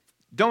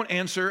don't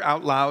answer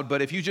out loud,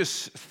 but if you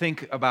just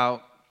think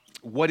about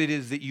what it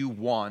is that you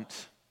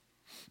want,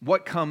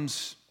 what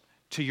comes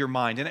to your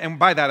mind? And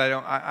by that,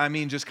 I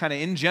mean just kind of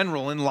in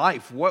general in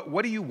life.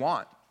 What do you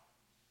want?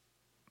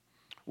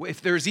 If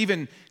there's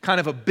even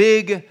kind of a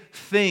big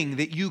thing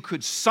that you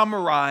could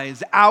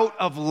summarize out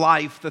of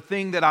life, the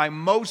thing that I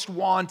most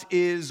want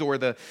is, or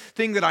the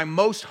thing that I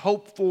most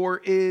hope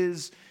for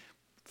is,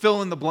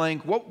 fill in the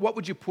blank, what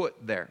would you put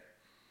there?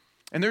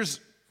 And there's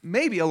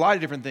maybe a lot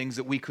of different things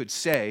that we could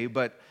say,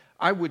 but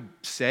I would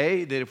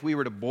say that if we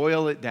were to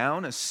boil it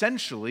down,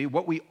 essentially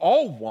what we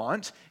all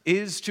want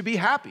is to be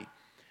happy.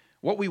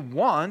 What we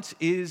want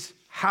is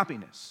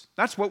happiness.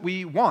 That's what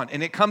we want.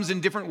 And it comes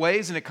in different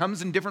ways and it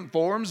comes in different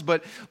forms,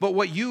 but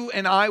what you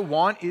and I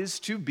want is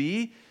to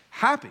be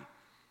happy.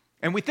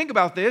 And we think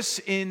about this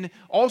in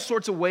all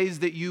sorts of ways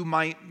that you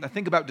might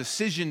think about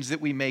decisions that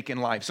we make in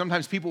life.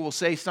 Sometimes people will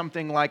say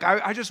something like,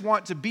 I just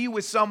want to be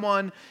with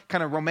someone,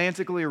 kind of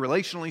romantically or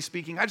relationally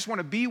speaking, I just want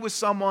to be with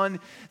someone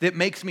that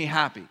makes me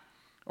happy.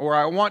 Or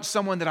I want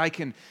someone that I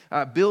can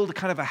build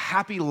kind of a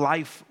happy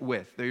life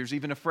with. There's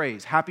even a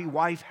phrase, happy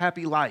wife,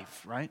 happy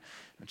life, right?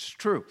 That's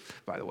true,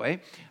 by the way.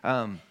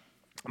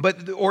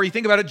 Or you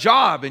think about a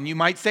job, and you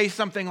might say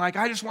something like,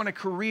 I just want a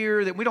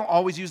career that, we don't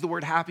always use the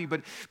word happy,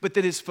 but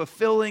that is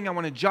fulfilling. I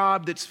want a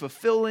job that's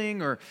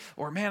fulfilling, or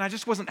man, I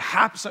just wasn't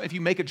happy. So if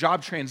you make a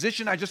job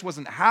transition, I just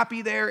wasn't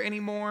happy there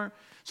anymore.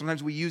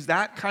 Sometimes we use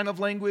that kind of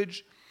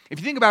language. If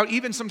you think about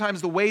even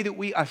sometimes the way that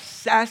we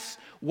assess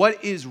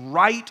what is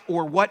right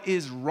or what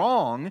is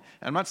wrong, and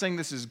I'm not saying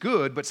this is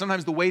good, but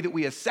sometimes the way that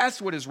we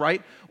assess what is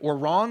right or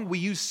wrong, we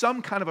use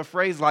some kind of a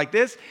phrase like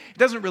this. It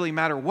doesn't really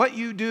matter what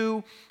you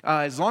do,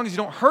 as long as you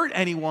don't hurt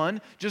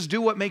anyone, just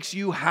do what makes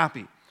you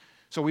happy.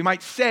 So we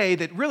might say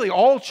that really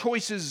all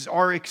choices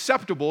are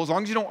acceptable as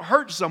long as you don't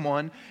hurt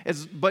someone,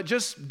 but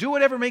just do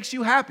whatever makes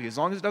you happy as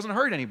long as it doesn't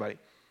hurt anybody.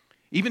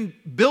 Even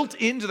built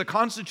into the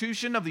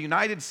Constitution of the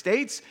United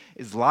States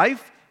is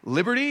life,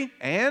 liberty,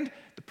 and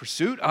the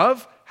pursuit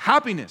of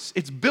happiness.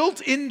 It's built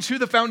into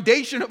the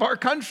foundation of our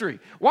country.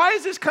 Why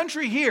is this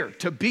country here?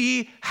 To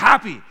be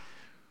happy,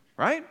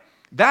 right?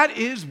 That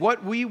is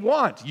what we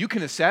want. You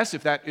can assess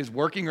if that is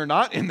working or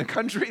not in the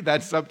country.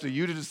 That's up to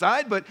you to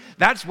decide, but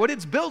that's what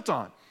it's built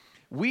on.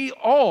 We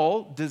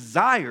all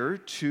desire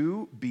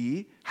to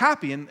be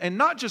happy, and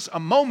not just a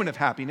moment of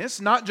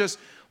happiness, not just,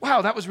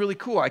 wow, that was really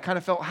cool, I kind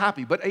of felt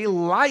happy, but a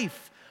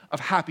life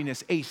of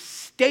happiness, a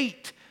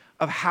state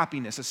of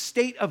happiness, a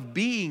state of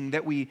being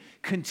that we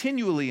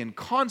continually and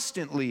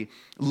constantly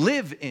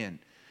live in.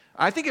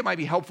 I think it might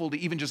be helpful to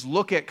even just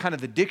look at kind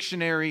of the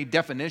dictionary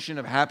definition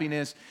of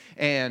happiness,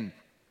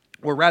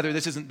 or rather,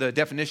 this isn't the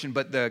definition,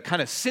 but the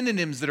kind of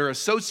synonyms that are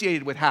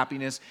associated with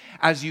happiness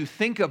as you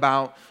think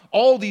about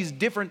all these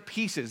different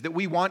pieces that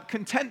we want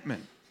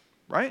contentment,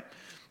 right?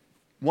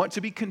 Want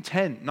to be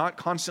content, not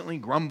constantly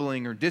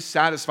grumbling or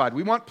dissatisfied.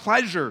 We want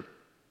pleasure.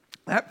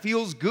 That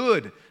feels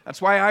good.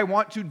 That's why I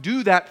want to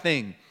do that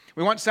thing.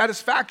 We want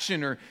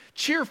satisfaction or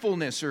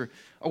cheerfulness, or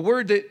a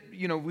word that,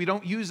 we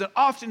don't use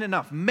often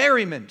enough,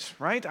 merriment,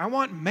 right?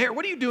 What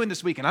are you doing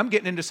this weekend? I'm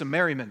getting into some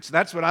merriment. So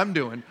that's what I'm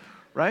doing,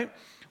 right?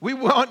 We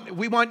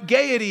want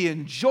gaiety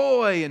and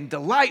joy and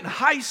delight and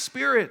high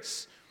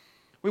spirits.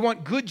 We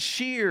want good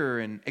cheer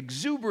and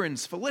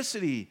exuberance,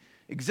 felicity,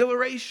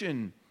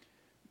 exhilaration,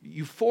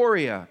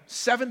 euphoria,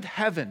 seventh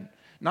heaven.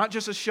 Not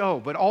just a show,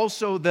 but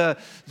also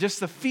just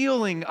the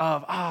feeling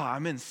of,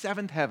 I'm in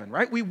seventh heaven,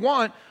 right? We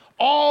want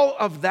all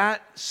of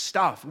that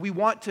stuff. We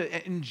want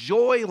to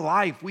enjoy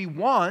life. We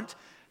want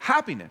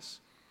happiness.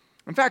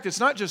 In fact, it's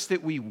not just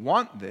that we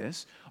want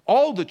this.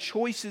 All the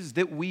choices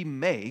that we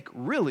make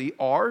really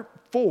are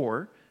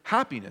for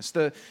happiness.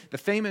 The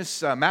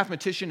famous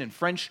mathematician and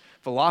French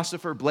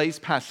philosopher Blaise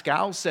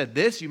Pascal said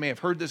this. You may have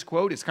heard this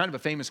quote. It's kind of a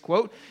famous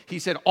quote. He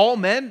said, all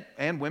men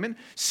and women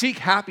seek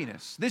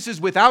happiness. This is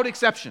without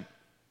exception.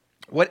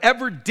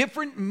 Whatever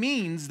different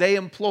means they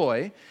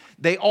employ,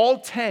 they all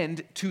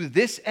tend to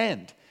this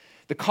end.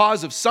 The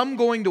cause of some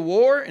going to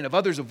war and of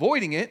others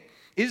avoiding it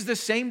is the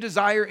same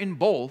desire in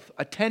both,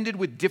 attended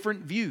with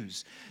different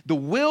views. The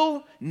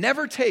will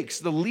never takes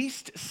the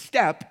least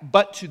step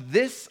but to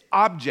this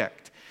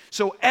object.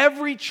 So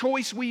every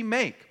choice we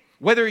make,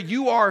 whether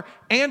you are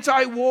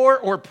anti-war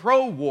or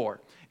pro-war,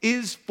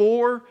 is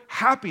for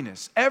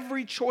happiness.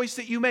 Every choice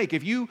that you make,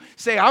 if you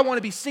say, I want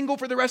to be single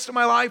for the rest of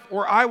my life,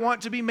 or I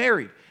want to be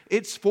married,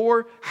 it's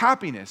for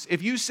happiness.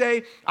 If you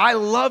say, I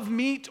love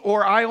meat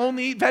or I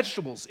only eat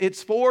vegetables,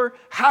 it's for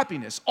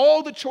happiness.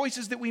 All the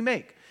choices that we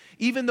make,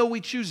 even though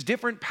we choose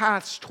different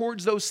paths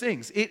towards those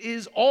things, it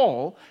is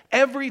all,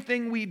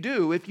 everything we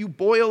do, if you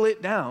boil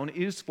it down,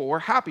 is for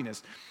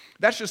happiness.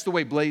 That's just the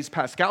way Blaise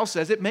Pascal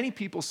says it. Many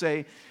people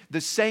say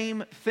the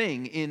same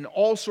thing in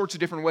all sorts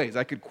of different ways.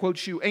 I could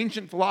quote you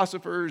ancient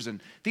philosophers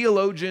and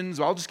theologians.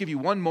 I'll just give you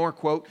one more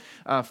quote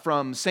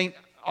from St.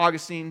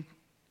 Augustine.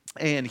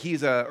 And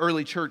he's an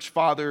early church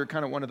father,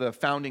 kind of one of the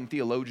founding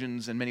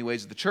theologians in many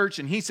ways of the church.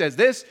 And he says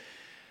this,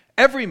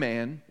 every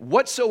man,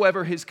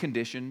 whatsoever his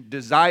condition,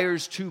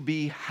 desires to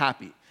be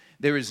happy.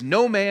 There is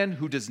no man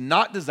who does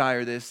not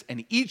desire this,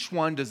 and each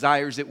one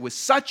desires it with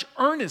such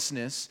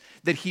earnestness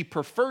that he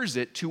prefers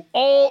it to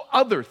all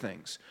other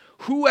things.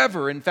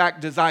 Whoever, in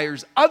fact,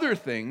 desires other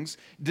things,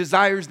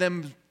 desires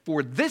them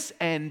for this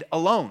end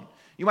alone.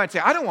 You might say,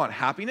 I don't want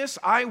happiness,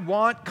 I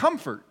want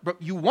comfort.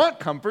 But you want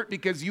comfort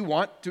because you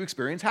want to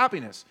experience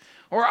happiness.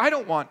 Or I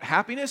don't want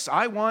happiness,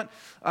 I want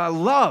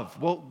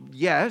love. Well,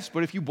 yes,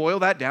 but if you boil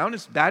that down,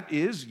 that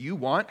is, you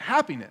want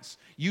happiness.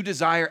 You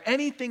desire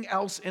anything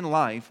else in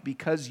life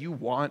because you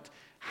want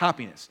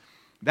happiness.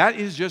 That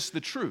is just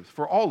the truth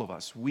for all of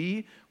us.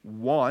 We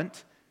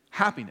want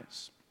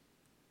happiness.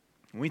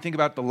 When we think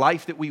about the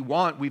life that we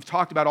want, we've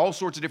talked about all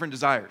sorts of different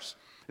desires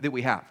that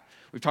we have.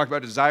 We've talked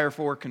about a desire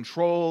for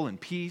control and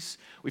peace.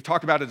 We've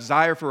talked about a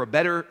desire for a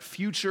better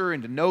future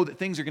and to know that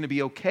things are going to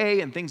be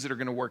okay and things that are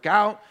going to work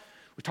out.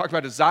 We've talked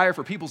about a desire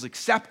for people's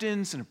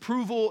acceptance and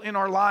approval in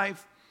our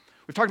life.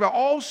 We've talked about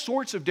all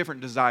sorts of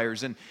different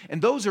desires, and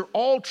those are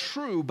all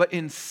true, but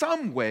in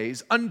some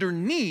ways,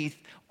 underneath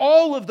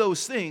all of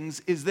those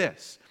things is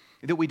this,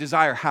 that we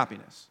desire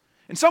happiness.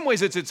 In some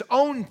ways, it's its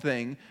own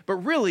thing, but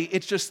really,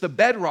 it's just the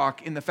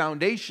bedrock in the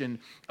foundation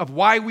of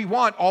why we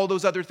want all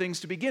those other things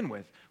to begin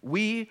with.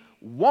 We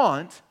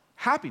want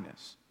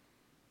happiness,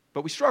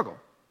 but we struggle.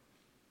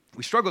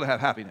 We struggle to have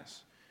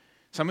happiness.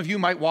 Some of you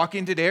might walk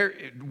in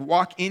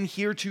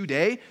here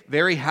today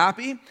very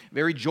happy,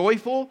 very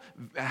joyful,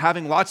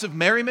 having lots of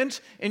merriment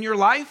in your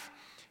life,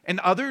 and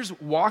others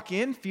walk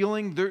in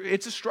feeling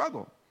it's a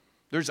struggle.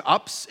 There's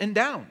ups and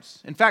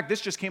downs. In fact,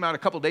 this just came out a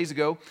couple days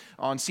ago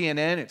on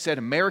CNN. It said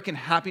American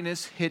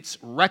happiness hits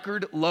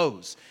record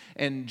lows.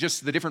 And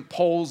just the different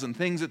polls and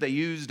things that they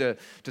use to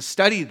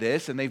study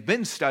this, and they've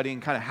been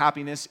studying kind of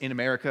happiness in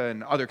America,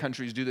 and other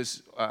countries do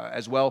this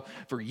as well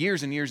for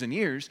years and years and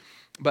years.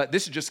 But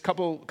this is just a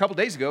couple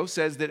days ago,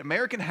 says that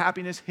American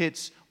happiness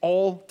hits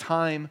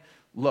all-time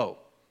low.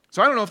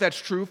 So I don't know if that's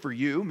true for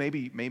you.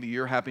 Maybe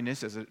your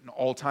happiness is at an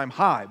all-time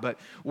high. But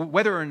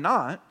whether or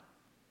not,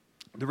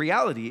 the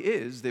reality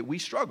is that we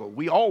struggle.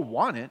 We all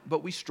want it,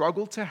 but we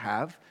struggle to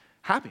have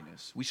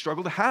happiness. We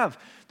struggle to have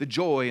the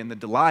joy and the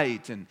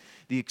delight and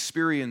the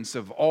experience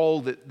of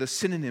all the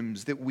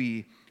synonyms that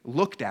we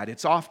looked at.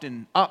 It's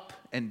often up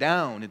and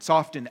down. It's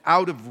often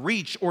out of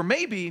reach. Or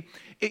maybe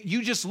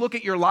you just look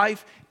at your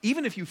life,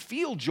 even if you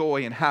feel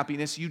joy and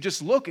happiness, you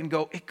just look and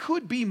go, it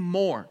could be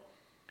more.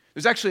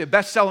 There's actually a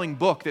best-selling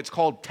book that's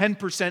called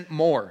 10%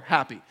 More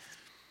Happy.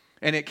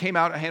 And it came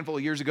out a handful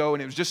of years ago,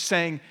 and it was just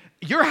saying,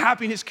 your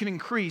happiness can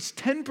increase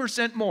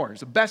 10% more.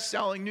 It's a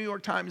best-selling New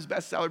York Times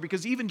bestseller,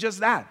 because even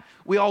just that,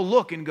 we all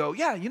look and go,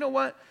 yeah, you know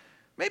what?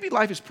 Maybe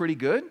life is pretty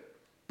good,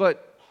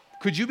 but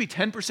could you be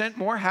 10%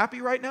 more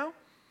happy right now?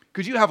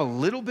 Could you have a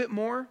little bit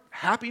more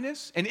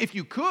happiness? And if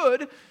you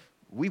could,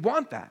 we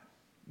want that.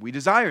 We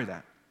desire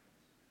that.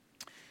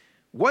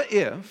 What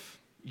if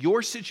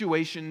your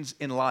situations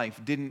in life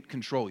didn't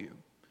control you?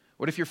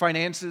 What if your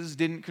finances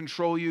didn't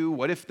control you?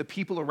 What if the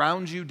people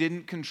around you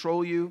didn't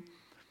control you?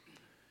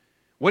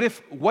 What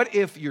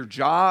if your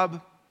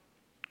job,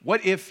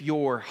 what if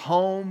your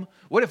home,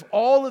 what if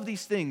all of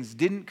these things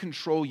didn't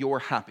control your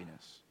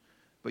happiness,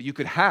 but you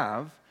could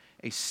have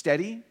a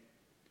steady,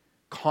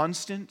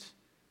 constant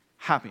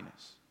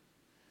happiness?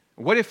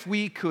 What if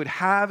we could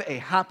have a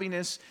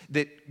happiness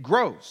that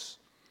grows,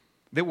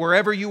 that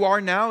wherever you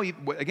are now,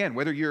 again,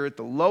 whether you're at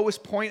the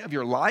lowest point of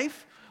your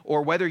life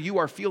or whether you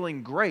are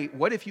feeling great,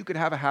 what if you could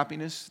have a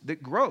happiness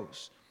that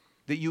grows,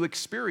 that you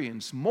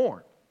experience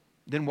more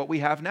than what we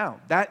have now?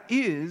 That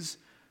is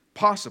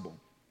possible.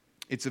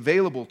 It's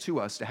available to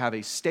us to have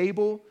a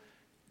stable,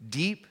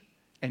 deep,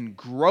 and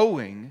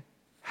growing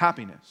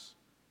happiness.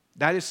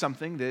 That is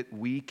something that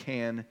we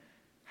can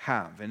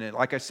have. And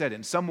like I said,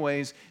 in some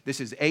ways, this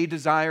is a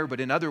desire, but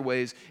in other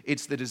ways,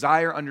 it's the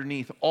desire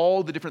underneath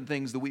all the different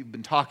things that we've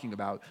been talking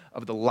about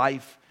of the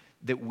life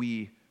that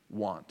we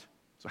want.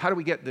 So how do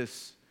we get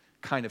this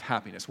kind of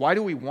happiness? Why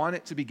do we want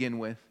it to begin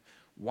with?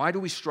 Why do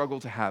we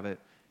struggle to have it?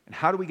 And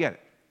how do we get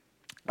it?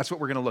 That's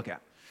what we're going to look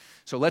at.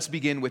 So let's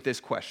begin with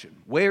this question.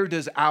 Where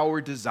does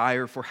our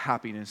desire for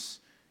happiness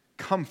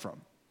come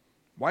from?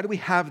 Why do we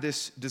have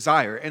this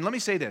desire? And let me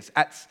say this.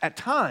 At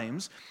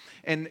times,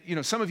 and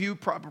some of you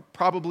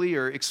probably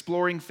are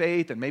exploring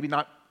faith and maybe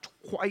not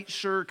quite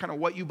sure kind of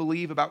what you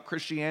believe about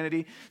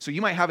Christianity, so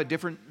you might have a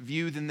different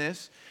view than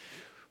this.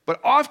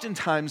 But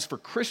oftentimes for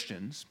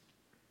Christians,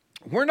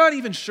 we're not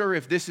even sure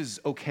if this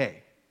is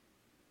okay.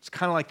 It's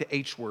kind of like the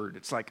H word.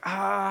 It's like,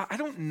 I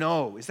don't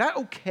know. Is that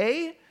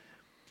okay?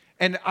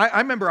 And I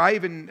remember I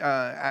even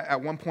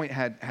at one point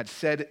had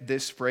said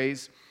this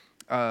phrase,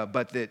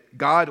 but that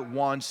God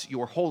wants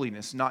your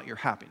holiness, not your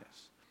happiness.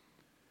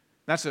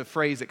 That's a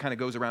phrase that kind of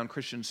goes around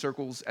Christian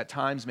circles at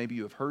times. Maybe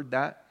you have heard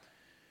that.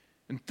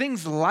 And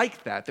things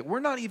like that we're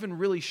not even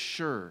really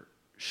sure.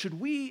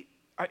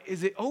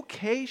 Is it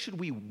okay? Should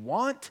we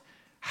want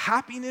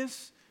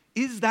happiness?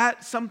 Is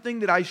that something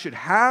that I should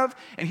have?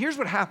 And here's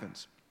what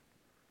happens.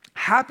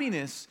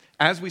 Happiness,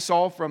 as we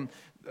saw from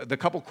the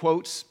couple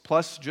quotes,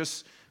 plus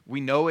just we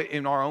know it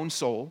in our own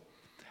soul,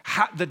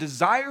 the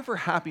desire for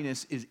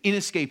happiness is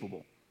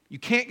inescapable. You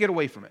can't get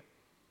away from it.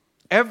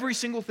 Every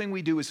single thing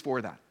we do is for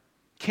that.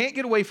 Can't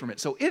get away from it.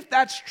 So if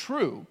that's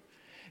true,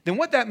 then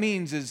what that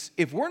means is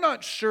if we're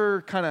not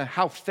sure kind of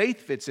how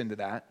faith fits into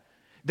that,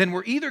 then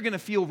we're either going to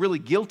feel really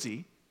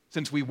guilty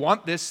since we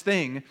want this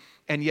thing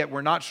and yet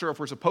we're not sure if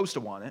we're supposed to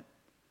want it,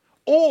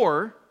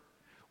 or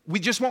we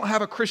just won't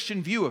have a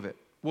Christian view of it.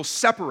 We'll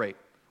separate.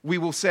 We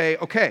will say,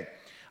 okay,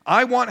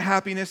 I want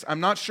happiness. I'm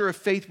not sure if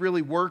faith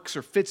really works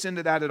or fits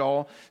into that at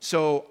all.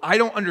 So I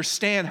don't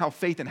understand how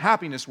faith and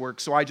happiness work,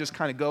 so I just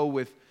kind of go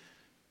with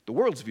the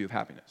world's view of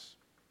happiness.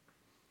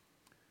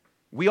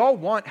 We all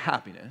want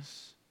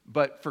happiness,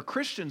 but for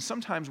Christians,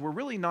 sometimes we're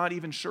really not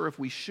even sure if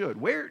we should.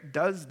 Where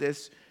does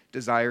this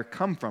desire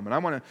come from? And I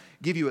want to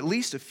give you at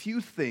least a few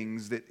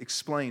things that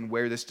explain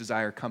where this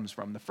desire comes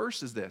from. The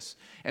first is this,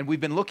 and we've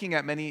been looking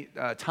at many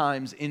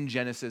times in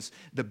Genesis,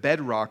 the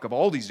bedrock of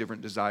all these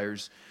different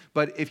desires.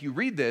 But if you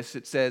read this,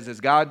 it says, as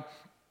God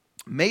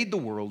made the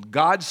world,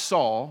 God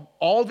saw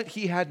all that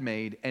he had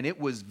made, and it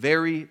was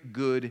very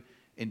good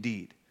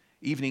indeed.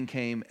 Evening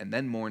came, and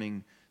then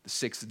morning, the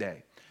sixth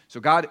day. So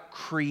God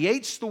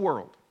creates the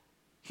world.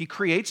 He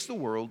creates the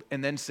world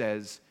and then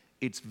says,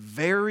 it's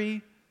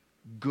very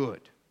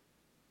good.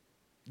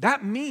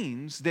 That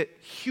means that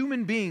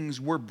human beings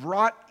were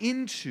brought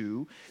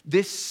into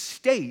this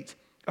state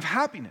of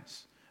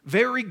happiness.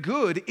 Very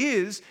good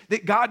is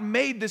that God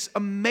made this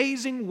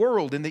amazing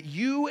world and that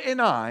you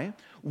and I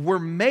were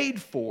made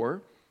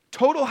for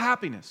total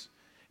happiness.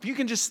 If you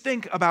can just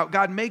think about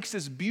God makes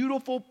this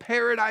beautiful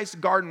paradise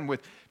garden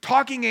with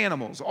talking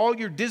animals, all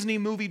your Disney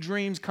movie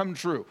dreams come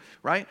true,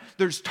 right?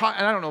 And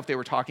I don't know if they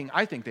were talking,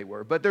 I think they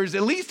were, but there's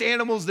at least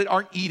animals that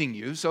aren't eating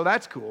you, so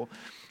that's cool.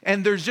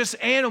 And there's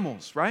just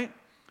animals, right?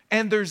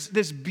 And there's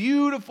this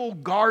beautiful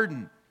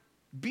garden.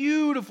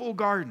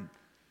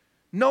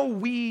 No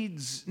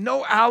weeds,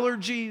 no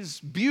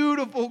allergies,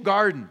 beautiful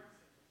garden.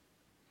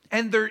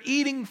 And they're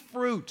eating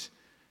fruit.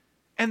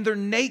 And they're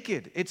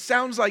naked. It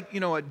sounds like,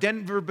 a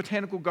Denver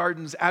Botanical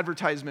Gardens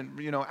advertisement,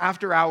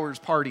 after hours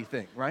party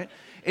thing, right?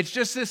 It's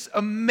just this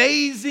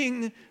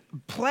amazing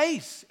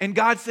place. And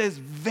God says,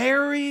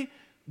 very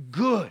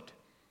good.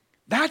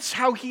 That's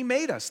how he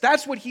made us.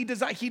 That's what he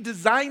designed. He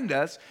designed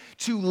us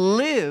to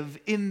live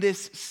in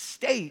this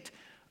state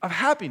of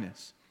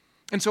happiness.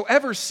 And so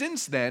ever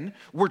since then,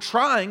 we're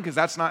trying, because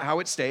that's not how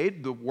it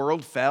stayed. The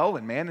world fell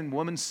and man and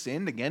woman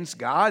sinned against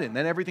God and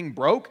then everything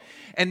broke.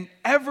 And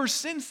ever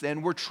since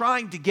then, we're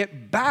trying to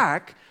get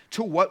back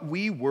to what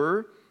we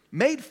were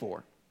made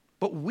for.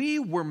 But we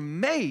were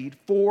made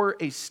for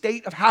a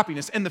state of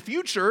happiness. And the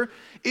future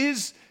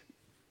is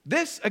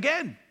this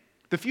again.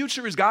 The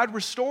future is God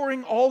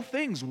restoring all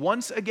things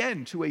once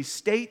again to a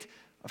state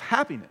of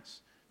happiness.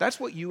 That's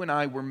what you and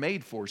I were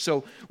made for.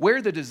 So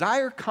where the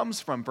desire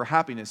comes from for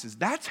happiness is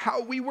that's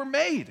how we were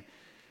made.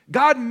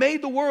 God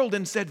made the world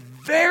and said,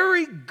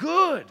 very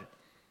good.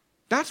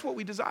 That's what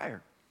we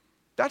desire.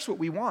 That's what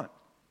we want.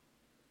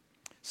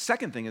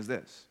 Second thing is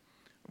this,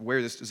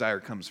 where this desire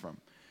comes from.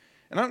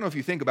 And I don't know if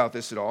you think about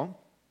this at all,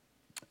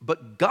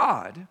 but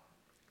God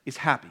is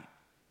happy.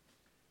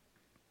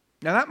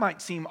 Now that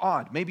might seem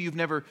odd. Maybe you've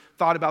never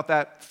thought about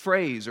that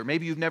phrase, or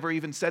maybe you've never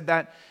even said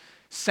that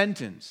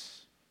sentence.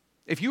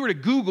 If you were to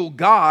Google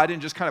God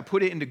and just kind of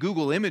put it into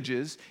Google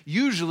Images,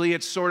 usually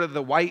it's sort of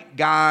the white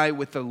guy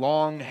with the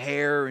long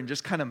hair and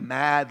just kind of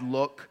mad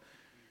look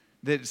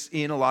that's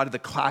in a lot of the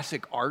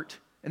classic art.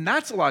 And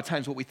that's a lot of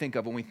times what we think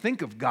of when we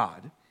think of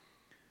God.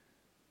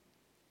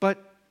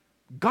 But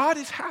God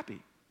is happy.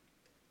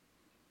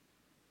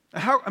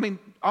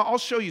 I'll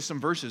show you some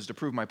verses to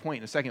prove my point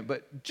in a second,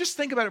 but just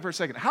think about it for a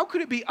second. How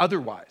could it be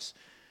otherwise?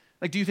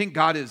 Do you think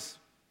God is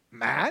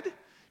mad?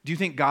 Do you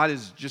think God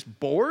is just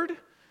bored?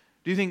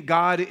 Do you think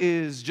God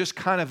is just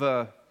kind of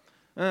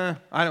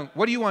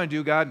what do you want to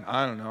do, God?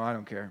 I don't know, I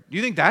don't care. Do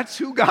you think that's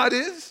who God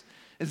is?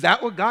 Is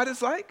that what God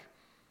is like?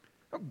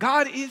 No,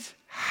 God is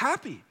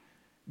happy.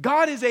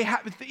 God is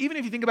even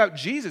if you think about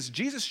Jesus,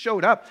 Jesus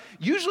showed up.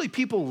 Usually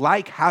people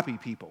like happy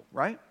people,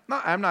 right?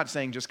 I'm not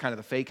saying just kind of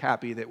the fake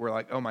happy that we're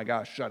like, oh my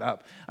gosh, shut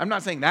up. I'm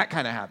not saying that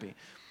kind of happy.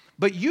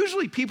 But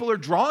usually people are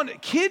drawn,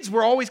 kids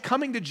were always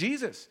coming to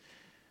Jesus.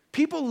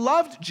 People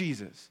loved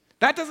Jesus.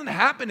 That doesn't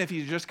happen if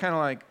you just kind of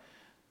like,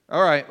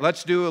 all right,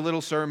 let's do a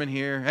little sermon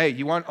here. Hey,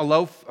 you want a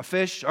loaf, a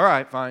fish? All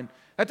right, fine.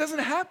 That doesn't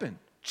happen.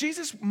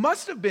 Jesus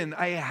must have been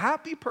a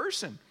happy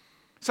person,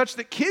 such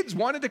that kids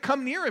wanted to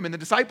come near him. And the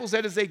disciples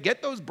had to say,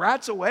 get those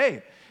brats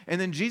away. And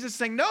then Jesus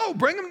saying, no,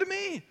 bring them to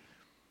me.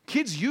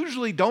 Kids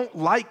usually don't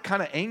like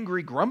kind of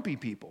angry, grumpy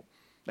people.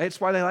 That's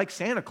why they like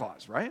Santa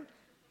Claus, right?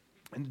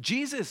 And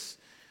Jesus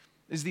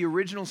is the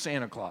original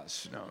Santa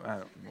Claus.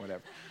 No,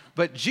 whatever.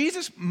 But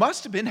Jesus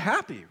must have been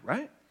happy,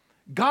 right?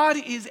 God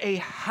is a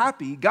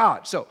happy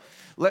God. So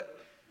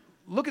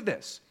look at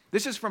this.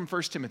 This is from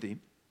 1 Timothy.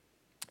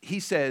 He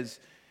says,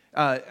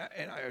 and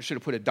I should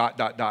have put a ...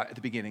 at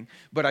the beginning,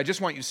 but I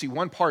just want you to see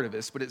one part of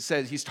this. But it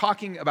says, he's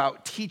talking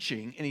about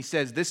teaching, and he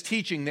says, this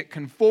teaching that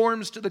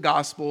conforms to the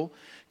gospel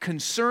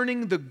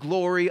concerning the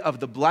glory of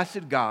the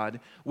blessed God,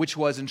 which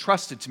was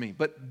entrusted to me.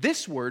 But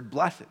this word,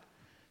 blessed,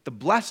 The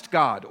blessed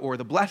God, or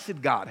the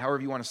blessed God,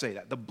 however you want to say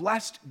that. The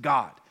blessed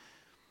God.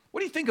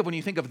 What do you think of when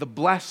you think of the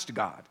blessed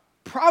God?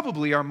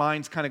 Probably our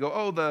minds kind of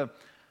go,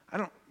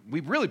 we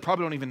really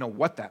probably don't even know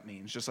what that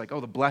means. Just like,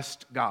 the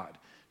blessed God.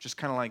 Just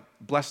kind of like,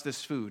 bless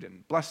this food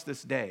and bless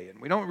this day. And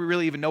we don't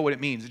really even know what it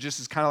means. It just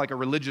is kind of like a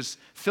religious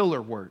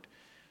filler word.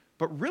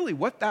 But really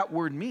what that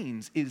word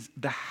means is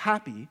the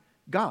happy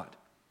God.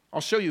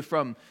 I'll show you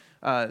from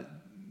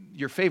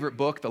your favorite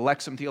book, the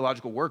Lexham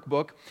Theological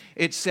Workbook.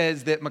 It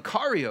says that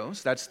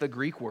Makarios, that's the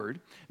Greek word,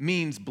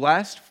 means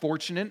blessed,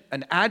 fortunate,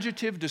 an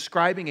adjective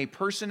describing a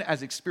person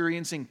as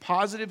experiencing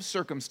positive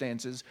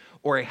circumstances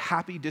or a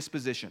happy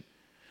disposition.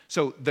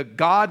 So the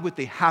God with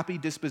the happy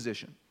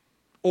disposition.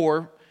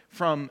 Or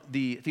from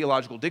the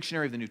Theological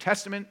Dictionary of the New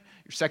Testament,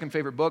 your second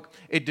favorite book,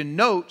 it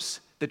denotes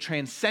the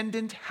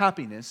transcendent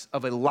happiness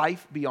of a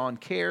life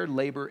beyond care,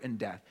 labor, and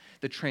death.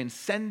 The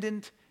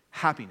transcendent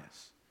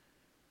happiness.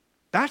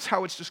 That's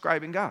how it's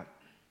describing God.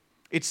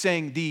 It's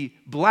saying the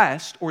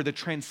blessed or the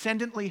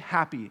transcendently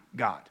happy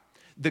God.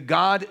 The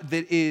God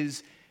that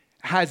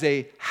has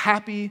a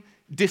happy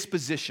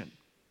disposition.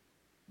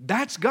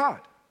 That's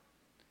God.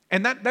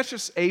 And that's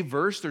just a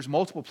verse. There's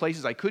multiple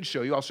places I could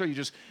show you. I'll show you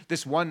just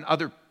this one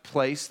other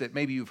place that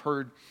maybe you've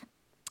heard.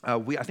 I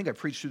think I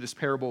preached through this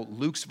parable,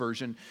 Luke's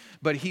version.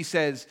 But he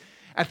says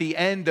at the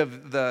end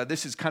of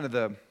this is kind of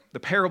the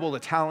parable of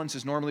the talents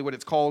is normally what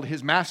it's called.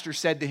 His master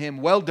said to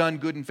him, "Well done,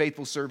 good and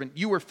faithful servant.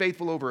 You were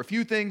faithful over a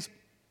few things.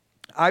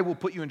 I will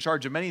put you in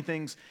charge of many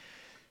things.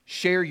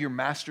 Share your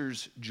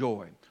master's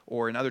joy."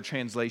 Or in other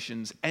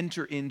translations,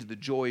 enter into the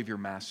joy of your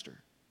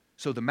master.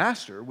 So the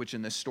master, which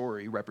in this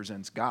story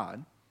represents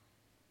God,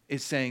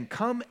 is saying,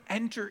 come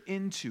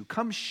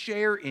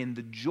share in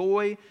the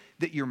joy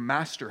that your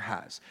master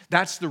has.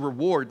 That's the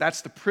reward,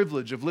 that's the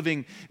privilege of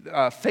living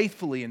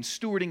faithfully and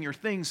stewarding your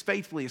things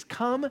faithfully, is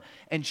come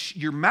and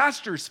your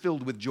master's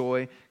filled with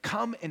joy,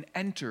 come and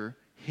enter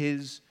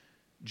his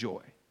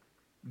joy.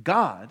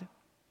 God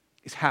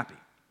is happy.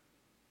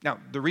 Now,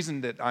 the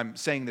reason that I'm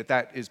saying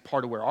that is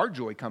part of where our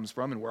joy comes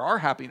from and where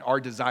our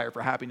desire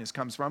for happiness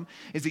comes from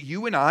is that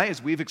you and I,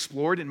 as we've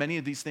explored in many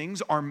of these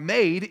things, are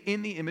made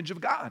in the image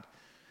of God.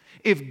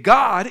 If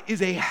God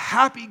is a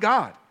happy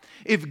God,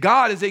 if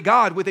God is a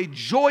God with a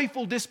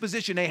joyful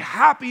disposition, a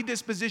happy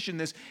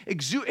disposition,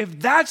 if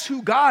that's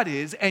who God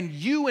is, and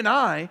you and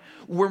I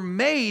were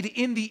made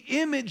in the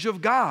image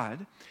of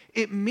God,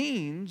 it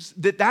means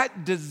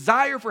that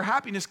desire for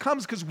happiness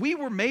comes because we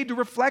were made to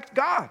reflect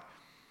God.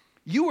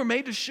 You were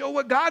made to show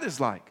what God is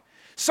like.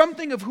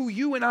 Something of who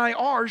you and I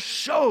are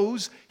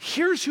shows,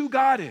 here's who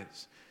God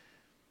is.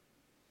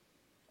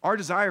 Our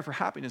desire for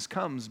happiness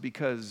comes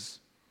because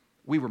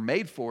we were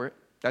made for it.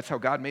 That's how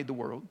God made the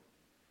world.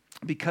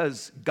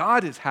 Because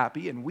God is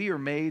happy and we are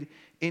made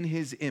in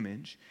his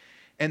image.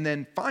 And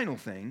then final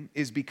thing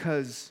is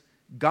because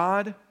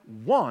God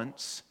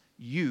wants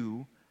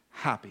you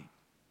happy.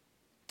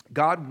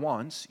 God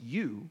wants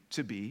you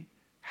to be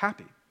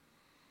happy.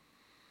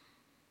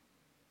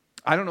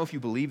 I don't know if you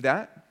believe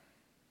that.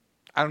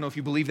 I don't know if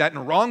you believe that in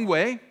a wrong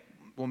way.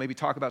 We'll maybe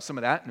talk about some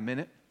of that in a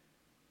minute.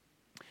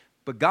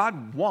 But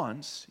God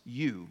wants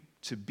you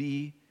to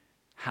be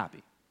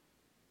happy.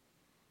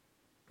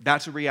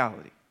 That's a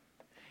reality.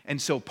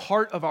 And so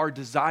part of our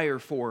desire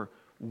for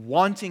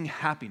wanting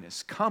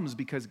happiness comes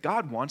because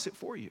God wants it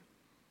for you.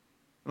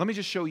 Let me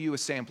just show you a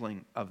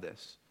sampling of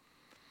this.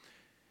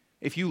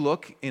 If you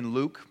look in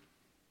Luke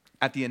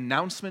at the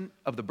announcement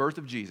of the birth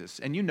of Jesus,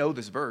 and you know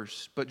this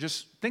verse, but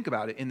just think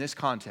about it in this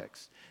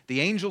context.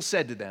 The angel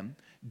said to them,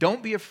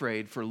 "Don't be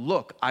afraid, for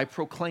look, I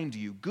proclaim to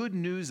you good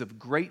news of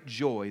great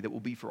joy that will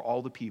be for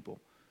all the people."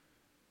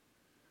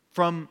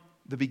 From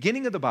the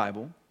beginning of the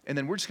Bible, and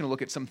then we're just going to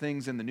look at some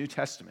things in the New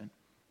Testament,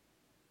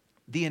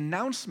 the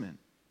announcement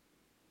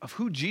of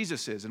who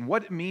Jesus is and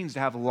what it means to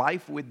have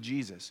life with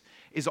Jesus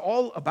is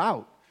all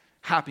about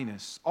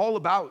happiness, all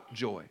about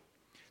joy.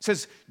 It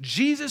says,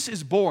 Jesus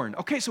is born.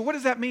 Okay, so what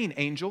does that mean,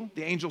 angel?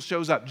 The angel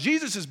shows up.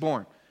 Jesus is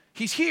born.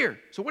 He's here.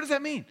 So what does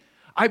that mean?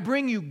 I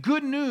bring you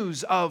good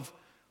news of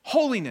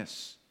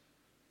holiness.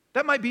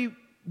 That might be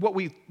what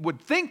we would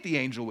think the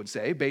angel would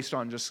say based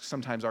on just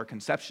sometimes our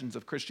conceptions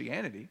of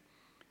Christianity.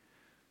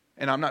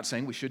 And I'm not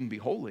saying we shouldn't be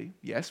holy.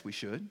 Yes, we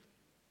should.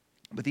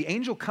 But the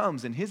angel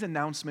comes and his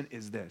announcement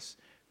is this: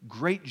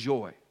 great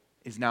joy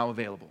is now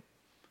available.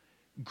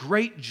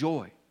 Great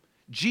joy.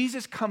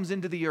 Jesus comes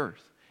into the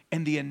earth,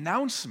 and the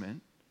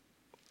announcement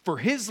for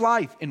his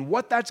life and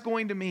what that's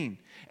going to mean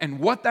and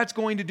what that's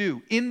going to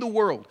do in the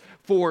world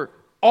for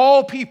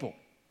all people.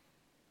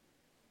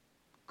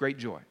 Great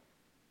joy.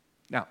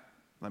 Now,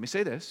 let me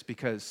say this,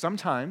 because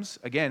sometimes,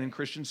 again, in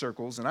Christian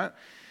circles, and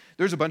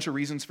there's a bunch of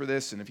reasons for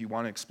this, and if you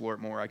want to explore it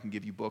more, I can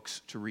give you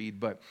books to read,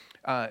 but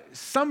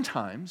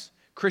sometimes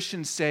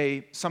Christians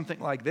say something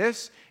like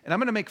this, and I'm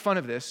going to make fun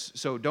of this,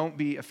 so don't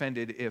be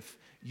offended if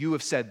you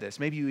have said this.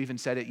 Maybe you even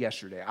said it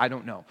yesterday. I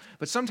don't know.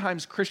 But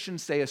sometimes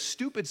Christians say a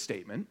stupid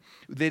statement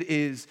that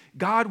is,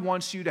 God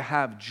wants you to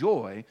have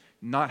joy,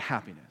 not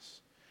happiness.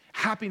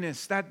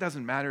 Happiness, that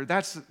doesn't matter.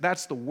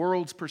 That's the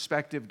world's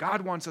perspective.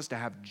 God wants us to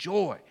have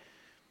joy.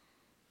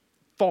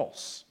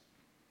 False.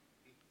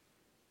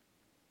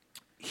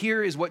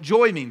 Here is what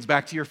joy means,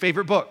 back to your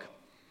favorite book.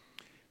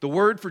 The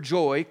word for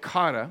joy,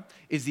 kara,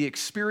 is the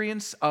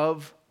experience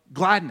of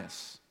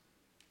gladness.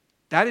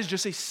 That is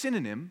just a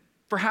synonym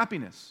for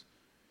happiness.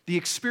 The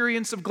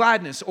experience of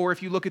gladness, or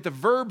if you look at the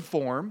verb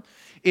form,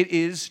 it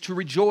is to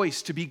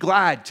rejoice, to be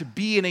glad, to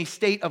be in a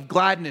state of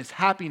gladness,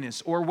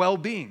 happiness, or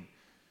well-being.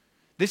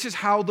 This is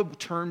how the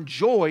term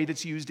joy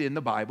that's used in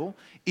the Bible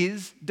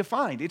is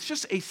defined. It's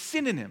just a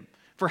synonym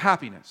for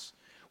happiness.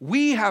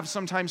 We have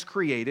sometimes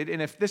created,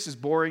 and if this is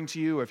boring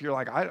to you, if you're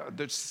like, it's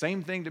the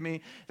same thing to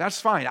me,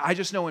 that's fine. I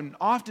just know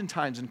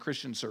oftentimes in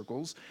Christian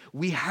circles,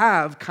 we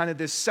have kind of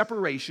this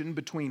separation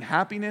between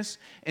happiness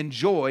and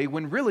joy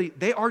when really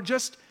they are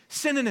just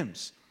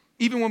synonyms.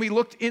 Even when we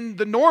looked in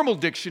the normal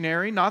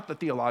dictionary, not the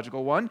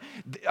theological one,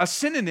 a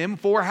synonym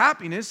for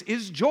happiness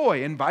is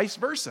joy and vice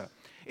versa.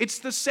 It's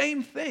the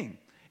same thing.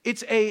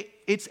 It's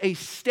a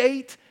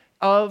state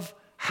of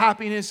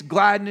happiness,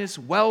 gladness,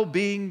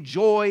 well-being,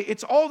 joy.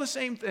 It's all the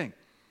same thing.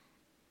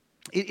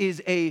 It's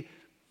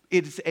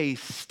a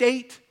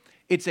state,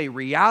 it's a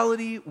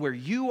reality where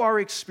you are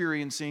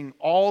experiencing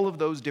all of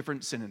those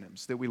different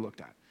synonyms that we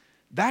looked at.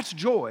 That's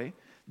joy,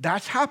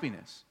 that's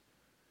happiness.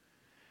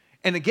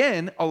 And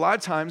again, a lot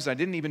of times, I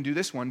didn't even do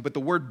this one, but the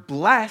word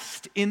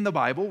blessed in the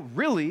Bible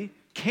really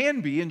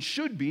can be and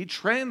should be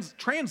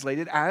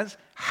translated as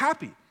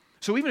happy.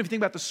 So even if you think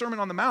about the Sermon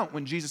on the Mount,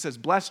 when Jesus says,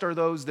 blessed are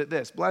those that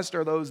this, blessed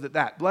are those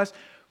that, blessed,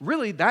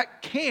 really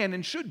that can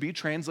and should be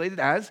translated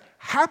as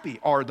happy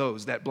are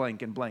those that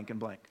blank and blank and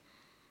blank.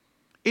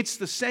 It's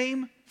the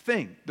same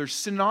thing. There's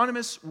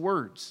synonymous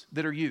words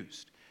that are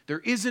used.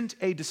 There isn't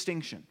a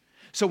distinction.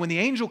 So when the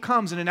angel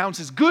comes and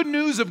announces good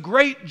news of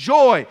great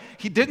joy,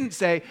 he didn't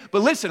say,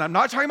 but listen, I'm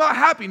not talking about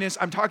happiness,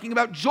 I'm talking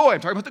about joy. I'm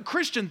talking about the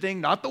Christian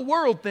thing, not the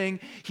world thing.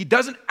 He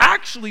doesn't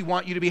actually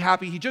want you to be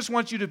happy. He just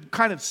wants you to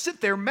kind of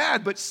sit there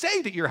mad, but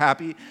say that you're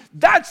happy.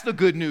 That's the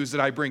good news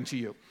that I bring to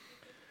you.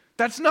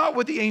 That's not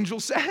what the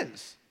angel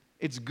says.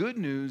 It's good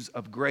news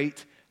of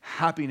great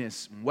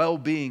happiness,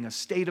 well-being, a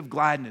state of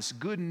gladness,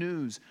 good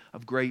news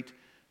of great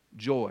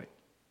joy.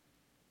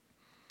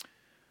 I'll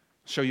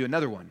show you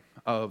another one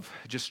of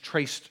just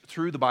traced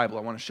through the Bible.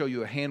 I want to show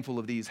you a handful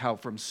of these, how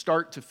from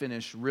start to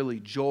finish, really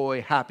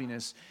joy,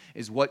 happiness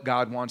is what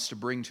God wants to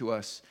bring to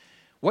us.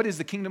 What is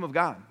the kingdom of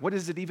God? What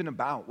is it even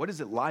about? What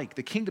is it like?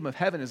 The kingdom of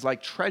heaven is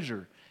like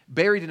treasure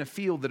buried in a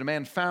field that a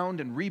man found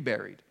and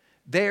reburied.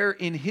 There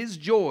in his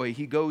joy,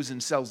 he goes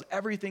and sells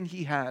everything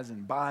he has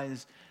and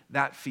buys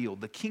that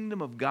field. The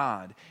kingdom of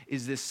God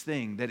is this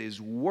thing that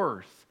is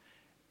worth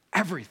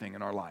everything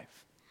in our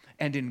life.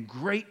 And in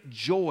great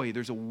joy,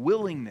 there's a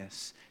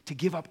willingness to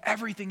give up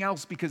everything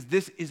else because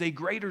this is a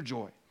greater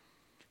joy.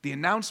 The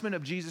announcement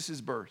of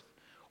Jesus' birth,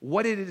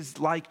 what it is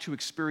like to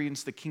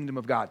experience the kingdom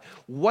of God,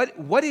 what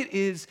it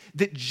is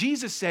that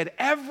Jesus said,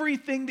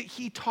 everything that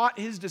he taught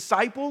his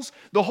disciples,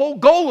 the whole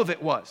goal of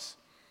it was,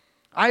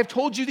 I have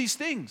told you these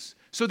things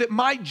so that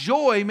my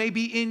joy may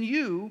be in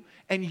you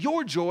and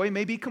your joy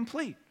may be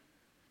complete.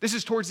 This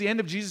is towards the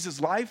end of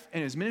Jesus' life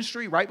and his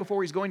ministry, right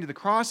before he's going to the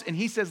cross. And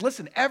he says,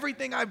 listen,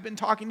 everything I've been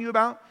talking to you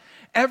about,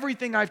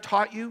 everything I've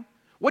taught you,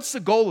 what's the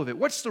goal of it?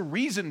 What's the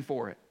reason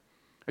for it?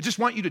 I just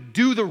want you to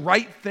do the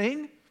right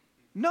thing?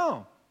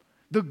 No.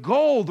 The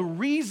goal, the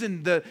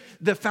reason,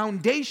 the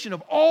foundation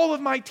of all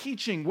of my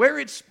teaching, where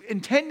it's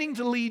intending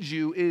to lead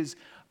you is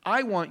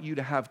I want you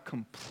to have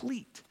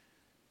complete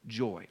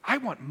joy. I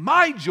want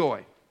my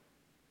joy.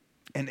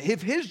 And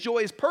if his joy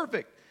is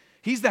perfect,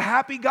 he's the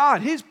happy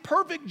God. His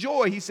perfect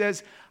joy, he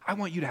says, I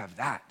want you to have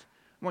that.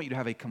 I want you to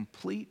have a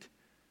complete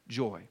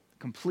joy,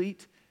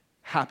 complete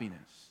happiness.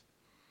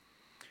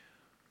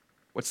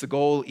 What's the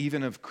goal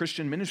even of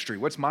Christian ministry?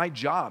 What's my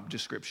job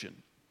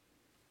description?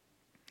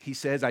 He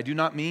says, I do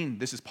not mean,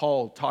 this is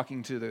Paul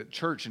talking to the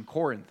church in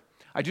Corinth,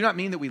 I do not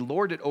mean that we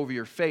lord it over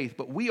your faith,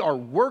 but we are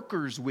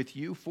workers with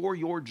you for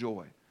your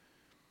joy.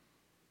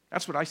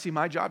 That's what I see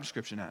my job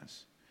description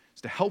as.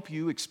 It's to help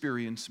you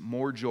experience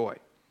more joy.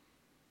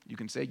 You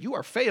can say, you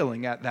are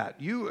failing at that.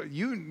 You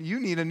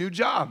need a new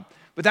job.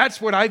 But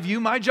that's what I view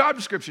my job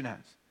description as,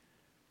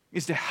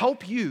 is to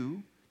help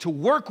you, to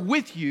work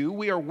with you.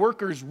 We are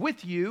workers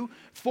with you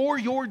for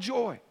your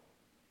joy,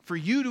 for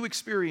you to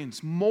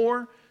experience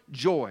more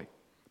joy,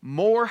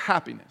 more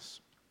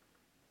happiness.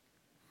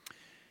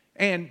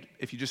 And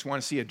if you just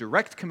want to see a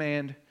direct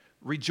command,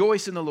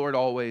 rejoice in the Lord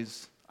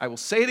always. I will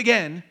say it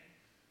again,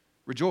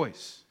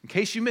 rejoice. In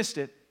case you missed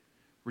it,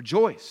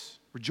 rejoice,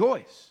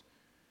 rejoice.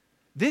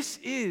 This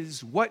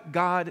is what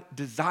God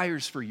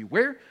desires for you.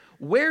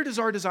 Where does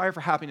our desire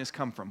for happiness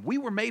come from? We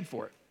were made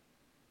for it.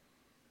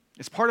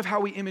 It's part of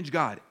how we image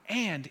God,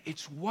 and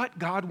it's what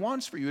God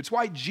wants for you. It's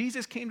why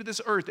Jesus came to this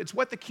earth. It's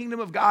what the kingdom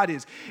of God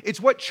is. It's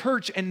what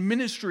church and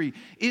ministry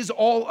is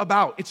all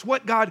about. It's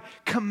what God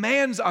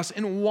commands us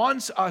and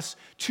wants us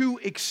to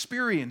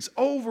experience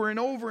over and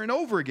over and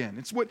over again.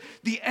 It's what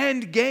the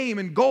end game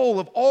and goal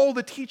of all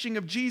the teaching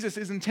of Jesus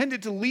is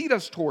intended to lead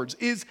us towards,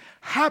 is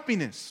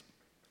happiness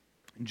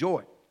and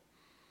joy.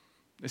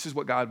 This is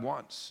what God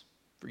wants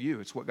for you.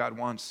 It's what God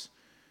wants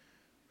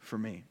for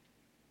me.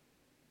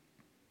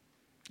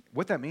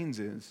 What that means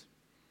is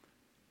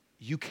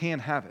you can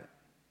have it.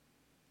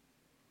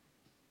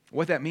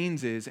 What that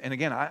means is, and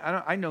again,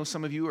 I know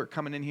some of you are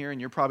coming in here and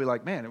you're probably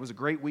like, man, it was a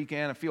great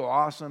weekend. I feel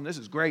awesome. This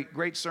is great,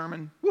 great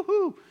sermon.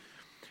 Woohoo.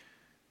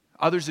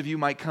 Others of you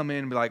might come in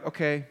and be like,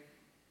 okay,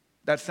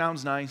 that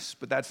sounds nice,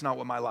 but that's not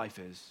what my life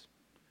is.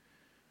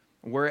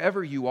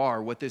 Wherever you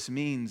are, what this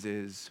means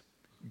is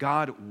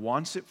God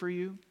wants it for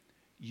you.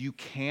 You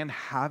can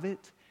have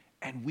it,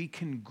 and we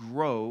can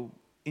grow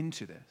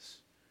into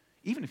this.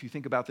 Even if you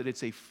think about that,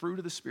 it's a fruit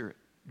of the Spirit.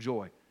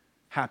 Joy,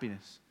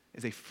 happiness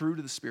is a fruit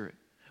of the Spirit,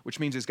 which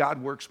means as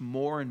God works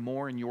more and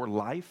more in your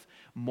life,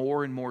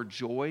 more and more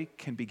joy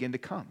can begin to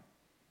come.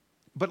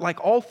 But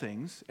like all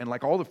things, and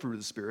like all the fruit of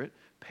the Spirit,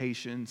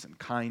 patience and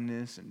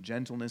kindness and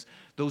gentleness,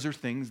 those are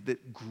things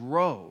that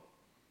grow.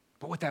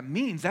 But what that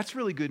means, that's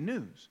really good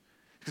news.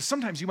 Because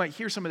sometimes you might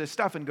hear some of this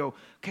stuff and go,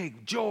 okay,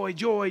 joy,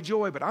 joy,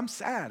 joy, but I'm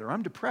sad or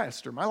I'm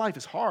depressed or my life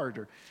is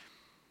hard.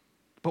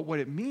 But what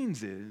it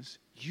means is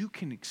you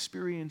can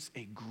experience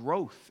a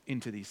growth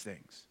into these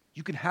things.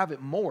 You can have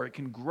it more. It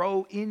can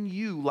grow in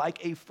you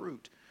like a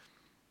fruit.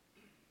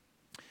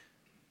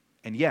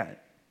 And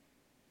yet,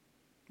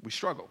 we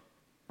struggle,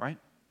 right?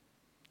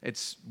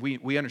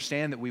 We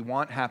understand that we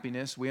want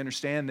happiness. We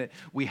understand that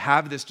we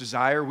have this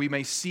desire. We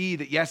may see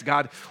that, yes,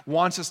 God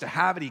wants us to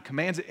have it. He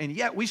commands it. And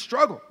yet we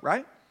struggle,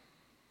 right?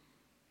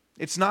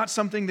 It's not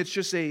something that's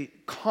just a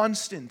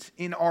constant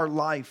in our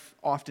life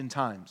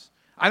oftentimes.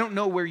 I don't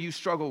know where you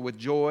struggle with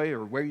joy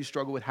or where you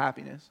struggle with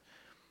happiness.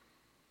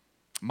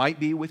 Might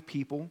be with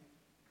people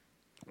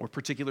or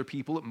particular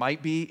people. It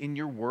might be in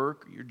your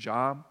work or your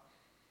job.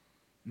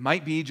 It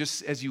might be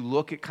just as you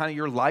look at kind of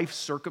your life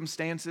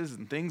circumstances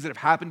and things that have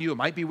happened to you. It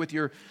might be with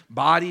your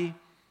body,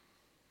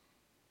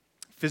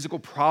 physical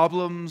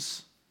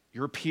problems,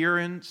 your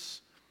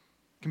appearance.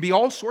 It can be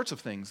all sorts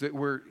of things that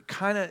we're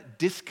kind of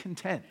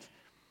discontent.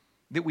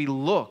 That we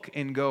look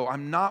and go,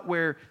 I'm not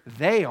where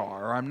they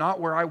are, or I'm not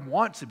where I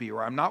want to be,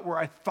 or I'm not where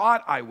I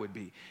thought I would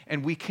be.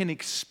 And we can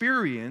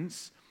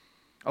experience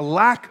a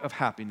lack of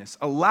happiness,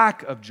 a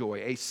lack of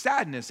joy, a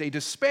sadness, a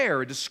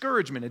despair, a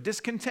discouragement, a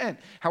discontent,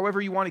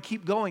 however you want to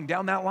keep going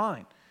down that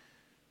line.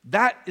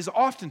 That is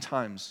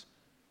oftentimes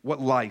what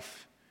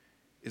life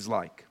is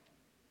like.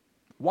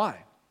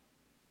 Why?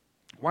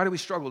 Why do we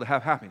struggle to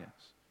have happiness?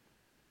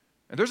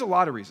 And there's a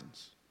lot of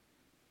reasons.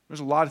 There's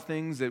a lot of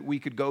things that we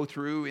could go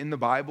through in the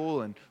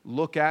Bible and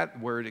look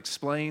at where it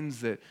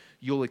explains that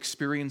you'll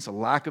experience a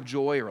lack of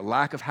joy or a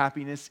lack of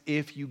happiness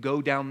if you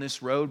go down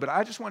this road. But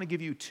I just want to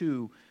give you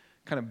two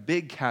kind of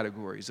big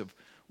categories of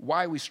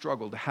why we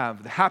struggle to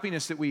have the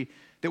happiness that we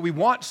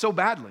want so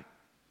badly.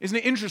 Isn't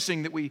it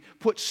interesting that we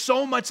put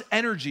so much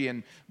energy,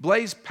 and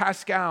Blaise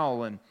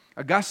Pascal and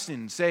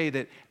Augustine say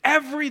that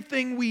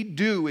everything we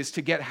do is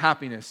to get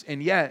happiness,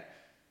 and yet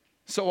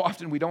so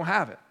often we don't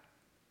have it.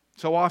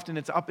 So often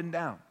it's up and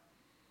down.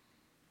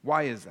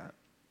 Why is that?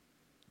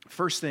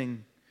 First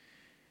thing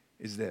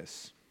is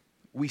this.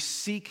 We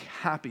seek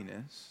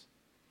happiness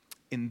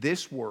in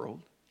this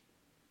world,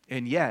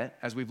 and yet,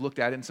 as we've looked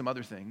at in some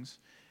other things,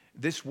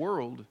 this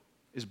world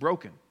is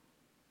broken.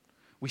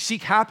 We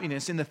seek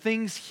happiness in the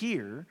things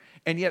here,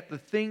 and yet the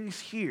things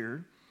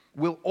here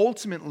will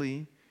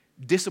ultimately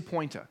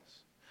disappoint us.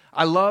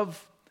 I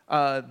love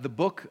the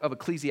book of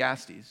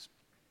Ecclesiastes.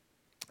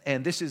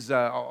 And this is,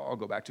 I'll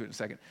go back to it in a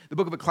second. The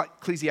book of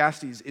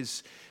Ecclesiastes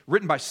is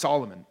written by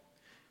Solomon,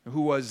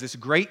 who was this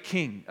great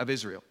king of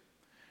Israel,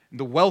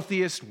 the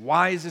wealthiest,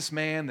 wisest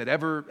man that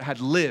ever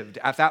had lived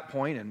at that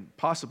point and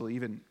possibly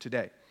even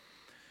today.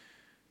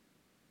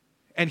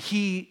 And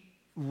he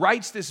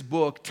writes this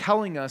book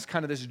telling us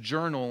kind of this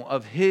journal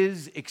of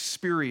his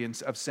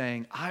experience of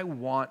saying, I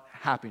want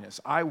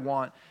happiness, I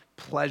want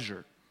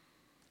pleasure,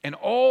 and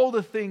all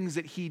the things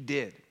that he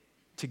did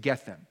to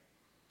get them.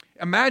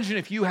 Imagine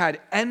if you had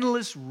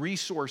endless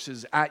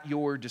resources at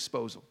your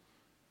disposal.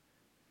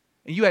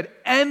 And you had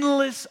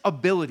endless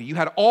ability. You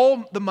had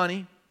all the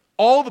money,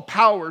 all the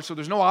power, so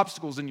there's no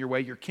obstacles in your way.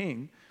 You're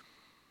king.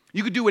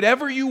 You could do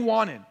whatever you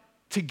wanted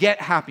to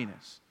get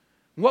happiness.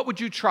 What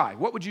would you try?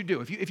 What would you do?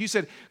 If you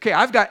said, okay,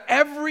 I've got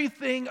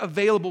everything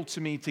available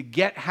to me to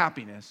get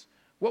happiness,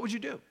 what would you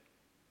do?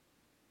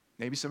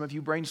 Maybe some of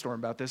you brainstorm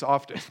about this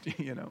often,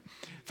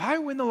 If I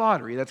win the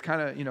lottery, that's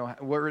kind of,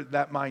 where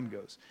that mind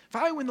goes. If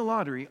I win the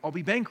lottery, I'll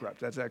be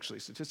bankrupt. That's actually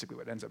statistically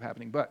what ends up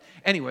happening. But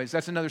anyways,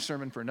 that's another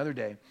sermon for another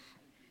day.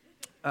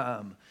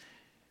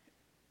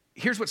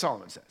 Here's what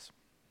Solomon says.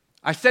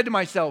 I said to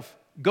myself,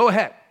 go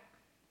ahead.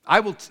 I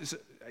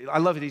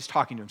love that he's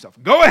talking to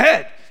himself. Go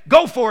ahead.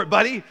 Go for it,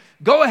 buddy.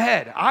 Go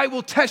ahead. I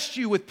will test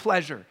you with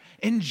pleasure.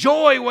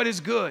 Enjoy what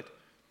is good.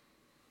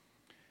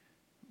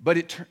 But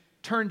it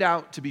turned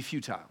out to be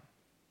futile.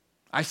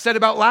 I said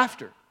about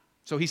laughter.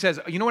 So he says,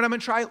 you know what I'm going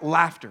to try?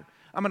 Laughter.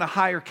 I'm going to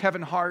hire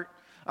Kevin Hart.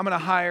 I'm going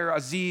to hire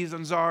Aziz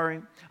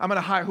Ansari. I'm going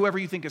to hire whoever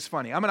you think is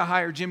funny. I'm going to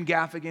hire Jim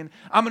Gaffigan.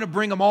 I'm going to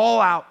bring them all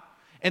out,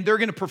 and they're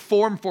going to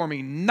perform for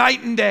me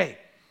night and day.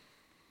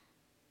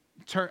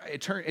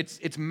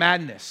 It's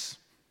madness.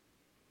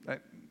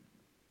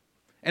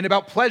 And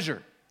about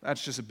pleasure.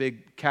 That's just a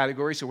big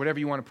category, so whatever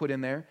you want to put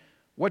in there.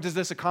 What does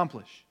this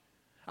accomplish?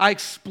 I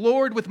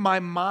explored with my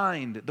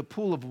mind the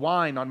pool of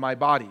wine on my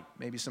body.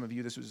 Maybe some of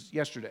you, this was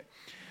yesterday.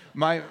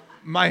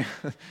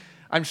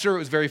 I'm sure it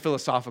was very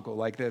philosophical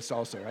like this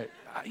also, right?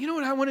 You know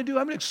what I want to do?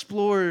 I'm going to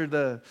explore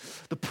the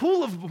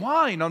pool of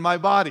wine on my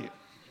body.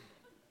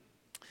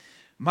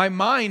 My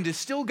mind is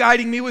still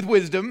guiding me with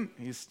wisdom.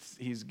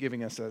 He's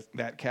giving us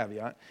that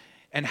caveat.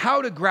 And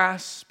how to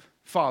grasp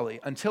folly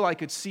until I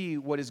could see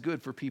what is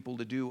good for people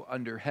to do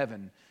under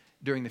heaven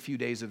during the few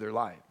days of their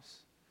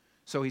lives.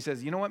 So he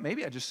says, you know what?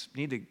 Maybe I just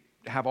need to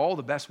have all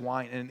the best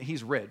wine. And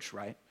he's rich,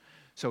 right?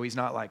 So he's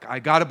not like, I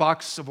got a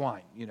box of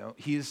wine. You know,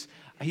 he's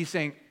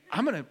saying,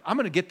 I'm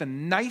gonna get the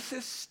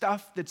nicest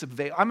stuff that's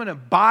available. I'm gonna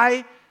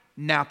buy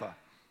Napa.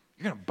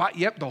 You're gonna buy,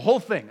 the whole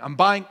thing. I'm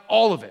buying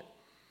all of it.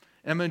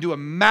 And I'm going to do a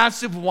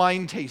massive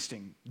wine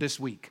tasting this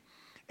week.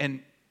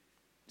 And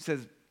he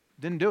says,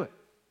 didn't do it.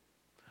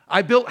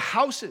 I built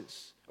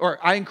houses, or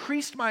I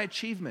increased my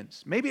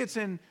achievements. Maybe it's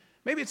in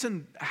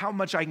how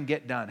much I can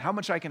get done, how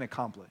much I can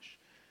accomplish.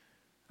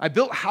 I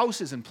built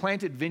houses and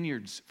planted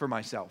vineyards for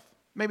myself.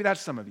 Maybe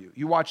that's some of you.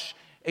 You watch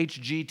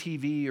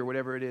HGTV or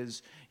whatever it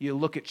is. You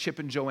look at Chip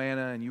and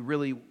Joanna and you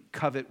really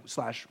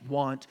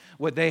covet/want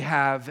what they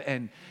have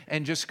and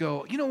just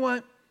go, you know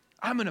what?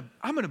 I'm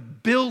gonna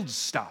build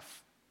stuff.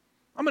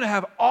 I'm going to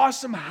have an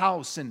awesome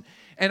house, and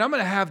I'm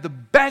going to have the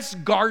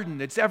best garden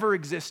that's ever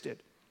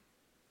existed.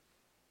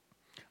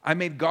 I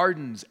made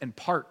gardens and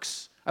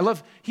parks.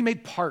 He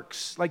made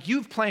parks. Like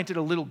you've planted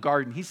a little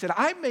garden. He said,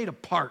 I made a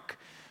park.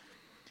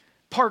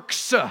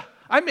 Parks.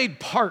 I made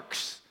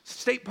parks.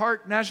 State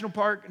park, national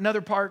park,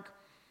 another park.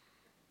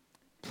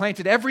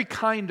 Planted every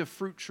kind of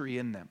fruit tree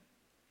in them.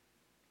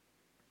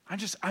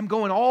 I'm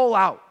going all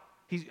out.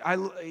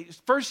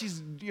 First he's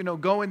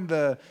going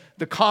the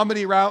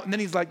comedy route, and then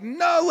he's like,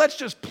 no, let's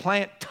just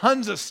plant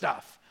tons of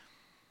stuff.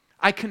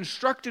 I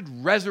constructed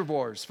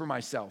reservoirs for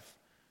myself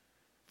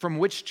from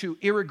which to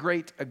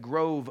irrigate a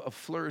grove of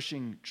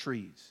flourishing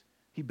trees.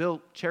 He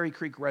built Cherry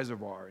Creek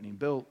Reservoir, and he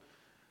built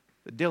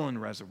the Dillon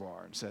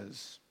Reservoir, and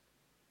says,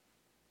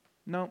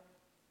 no.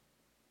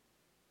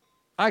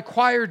 I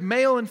acquired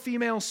male and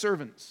female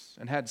servants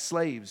and had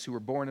slaves who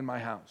were born in my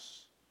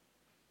house.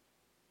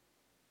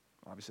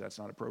 Obviously, that's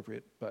not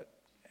appropriate, but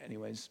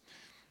anyways.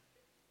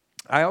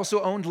 I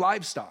also owned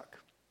livestock,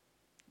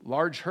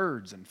 large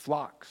herds and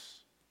flocks,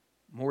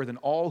 more than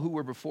all who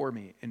were before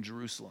me in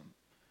Jerusalem.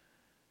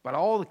 But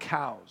all the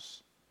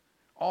cows,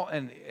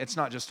 and it's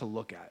not just to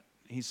look at.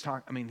 He's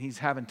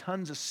having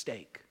tons of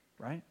steak,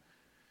 right?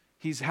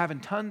 He's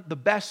having the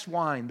best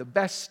wine, the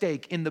best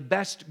steak in the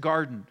best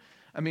garden.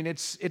 I mean,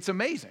 it's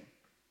amazing.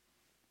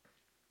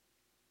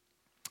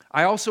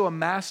 I also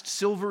amassed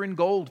silver and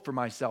gold for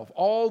myself,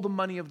 all the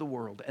money of the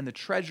world, and the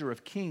treasure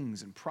of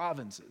kings and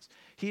provinces.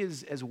 He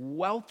is as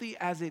wealthy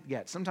as it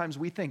gets. Sometimes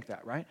we think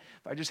that, right?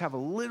 If I just have a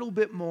little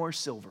bit more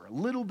silver, a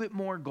little bit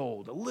more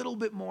gold, a little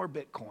bit more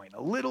Bitcoin,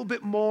 a little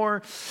bit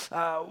more,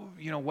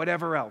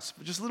 whatever else,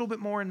 just a little bit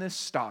more in this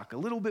stock, a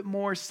little bit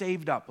more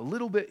saved up, a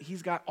little bit,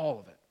 he's got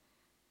all of it.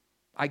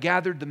 I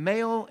gathered the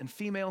male and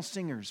female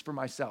singers for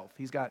myself.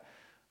 He's got,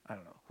 I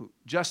don't know who,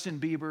 Justin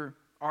Bieber,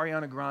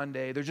 Ariana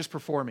Grande, they're just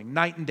performing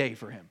night and day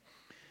for him.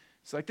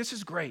 It's like, this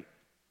is great.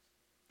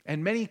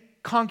 And many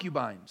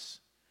concubines.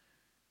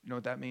 You know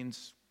what that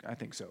means? I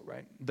think so,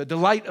 right? The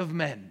delight of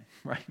men,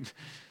 right?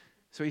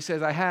 So he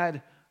says,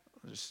 I'll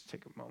just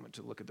take a moment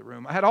to look at the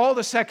room. I had all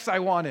the sex I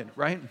wanted,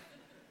 right?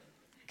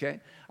 Okay?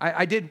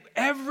 I did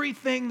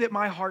everything that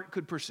my heart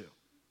could pursue.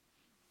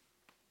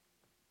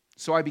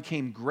 So I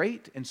became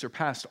great and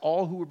surpassed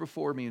all who were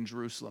before me in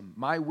Jerusalem.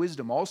 My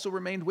wisdom also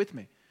remained with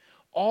me.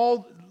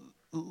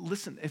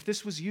 Listen, if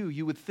this was you,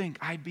 you would think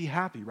I'd be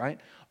happy, right?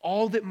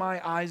 All that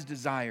my eyes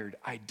desired,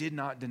 I did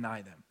not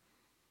deny them.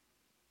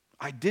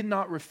 I did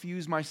not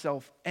refuse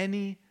myself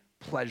any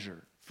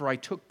pleasure, for I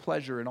took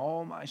pleasure in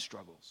all my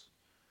struggles.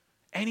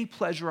 Any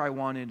pleasure I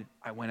wanted,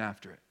 I went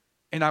after it.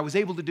 And I was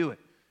able to do it.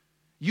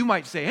 You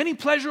might say, any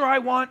pleasure I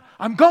want,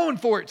 I'm going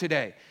for it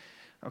today.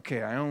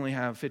 Okay, I only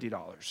have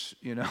 $50,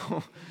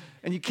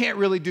 and you can't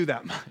really do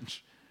that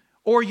much.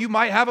 Or you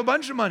might have a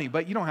bunch of money,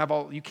 but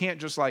you can't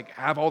just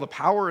have all the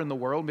power in the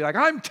world and be like,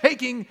 I'm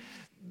taking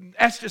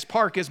Estes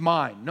Park as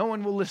mine. No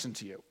one will listen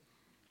to you.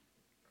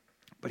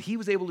 But he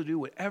was able to do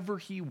whatever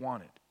he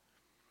wanted.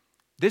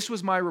 This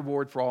was my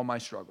reward for all my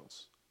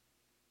struggles.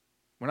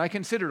 When I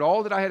considered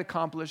all that I had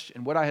accomplished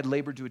and what I had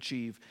labored to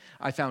achieve,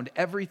 I found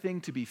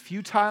everything to be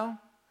futile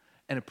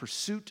and a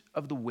pursuit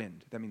of the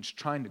wind. That means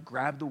trying to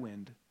grab the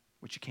wind,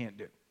 which you can't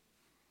do.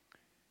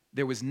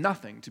 There was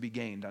nothing to be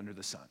gained under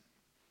the sun.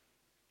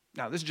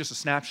 Now, this is just a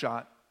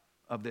snapshot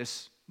of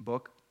this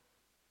book.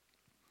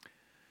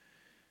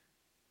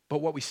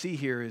 But what we see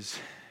here is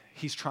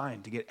he's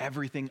trying to get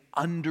everything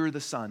under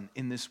the sun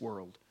in this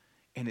world,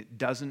 and it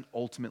doesn't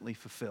ultimately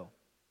fulfill.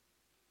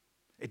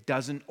 It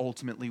doesn't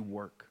ultimately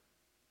work.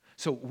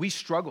 So we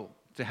struggle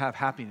to have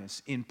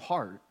happiness in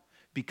part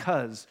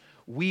because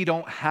we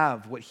don't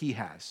have what he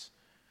has.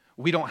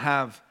 We don't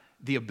have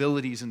the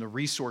abilities and the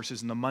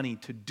resources and the money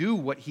to do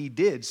what he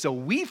did. So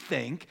we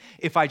think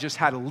if I just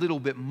had a little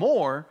bit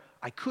more,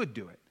 I could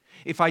do it.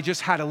 If I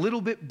just had a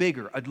little bit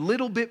bigger, a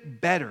little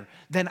bit better,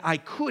 then I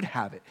could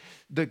have it.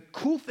 The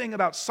cool thing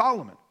about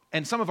Solomon,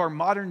 and some of our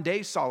modern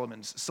day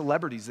Solomon's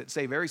celebrities that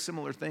say very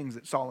similar things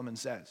that Solomon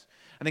says.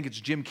 I think it's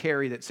Jim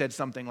Carrey that said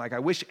something like, I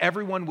wish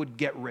everyone would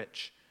get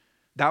rich.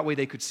 That way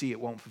they could see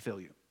it won't fulfill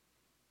you.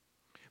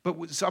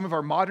 But some of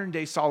our modern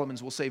day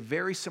Solomons will say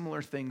very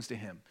similar things to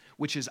him,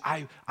 which is,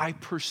 I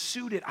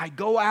pursued it, I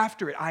go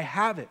after it, I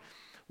have it.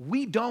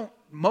 We don't,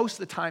 most of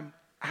the time,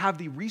 have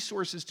the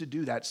resources to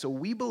do that. So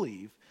we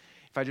believe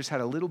if I just had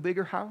a little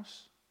bigger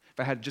house, if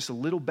I had just a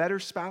little better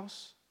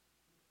spouse,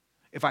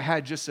 if I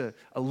had just a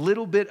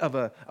little bit of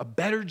a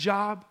better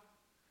job,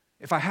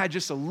 if I had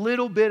just a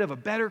little bit of a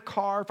better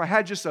car, if I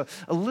had just a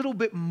little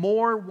bit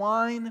more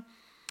wine,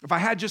 if I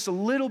had just a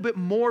little bit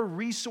more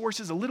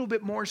resources, a little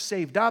bit more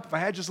saved up, if I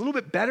had just a little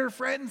bit better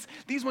friends,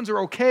 these ones are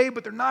okay,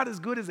 but they're not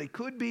as good as they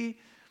could be.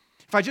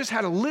 If I just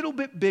had a little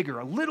bit bigger,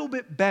 a little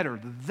bit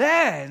better,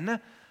 then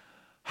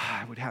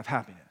I would have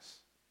happiness.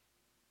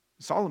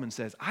 Solomon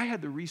says, I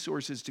had the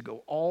resources to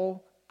go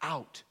all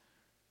out,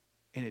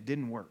 and it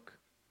didn't work.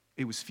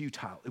 It was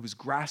futile. It was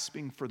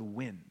grasping for the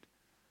wind.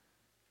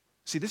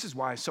 See, this is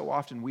why so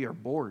often we are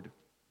bored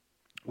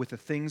with the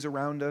things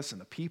around us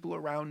and the people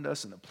around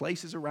us and the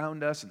places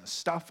around us and the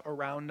stuff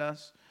around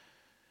us,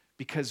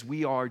 because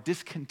we are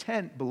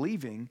discontent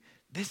believing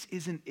this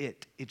isn't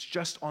it. It's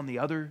just on the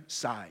other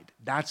side.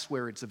 That's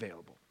where it's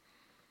available.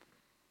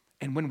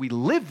 And when we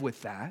live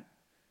with that,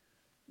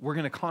 we're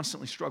going to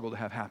constantly struggle to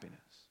have happiness.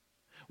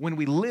 When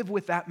we live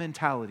with that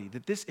mentality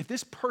that if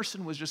this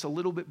person was just a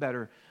little bit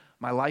better,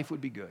 my life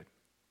would be good,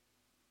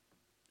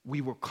 we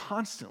will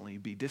constantly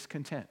be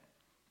discontent,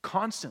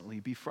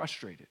 constantly be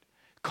frustrated,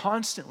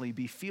 constantly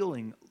be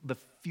feeling the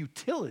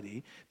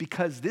futility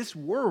because this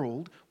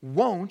world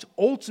won't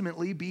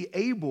ultimately be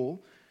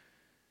able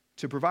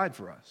to provide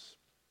for us.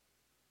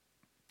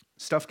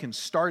 Stuff can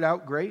start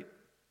out great.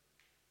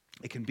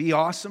 It can be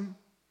awesome.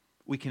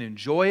 We can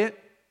enjoy it,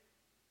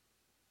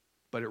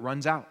 but it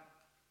runs out.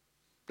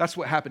 That's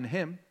what happened to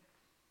him.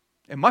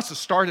 It must have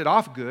started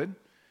off good,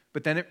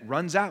 but then it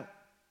runs out.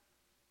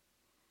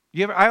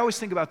 I always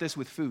think about this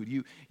with food.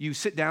 You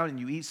sit down and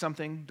you eat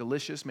something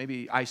delicious,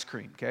 maybe ice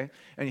cream, okay?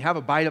 And you have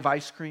a bite of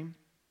ice cream.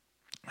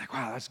 Like,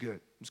 wow, that's good.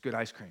 It's good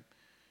ice cream.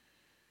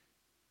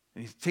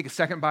 And you take a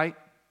second bite.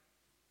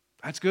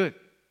 That's good.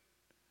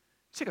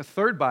 You take a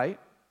third bite,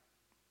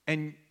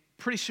 and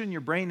pretty soon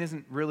your brain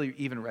isn't really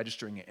even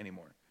registering it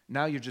anymore.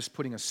 Now you're just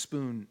putting a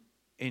spoon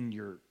in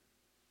your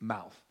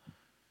mouth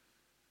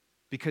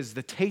because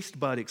the taste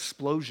bud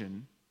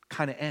explosion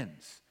kind of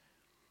ends.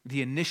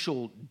 The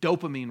initial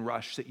dopamine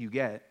rush that you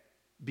get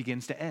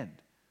begins to end.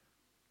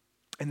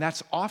 And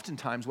that's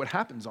oftentimes what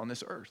happens on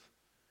this earth,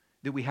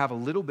 that we have a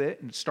little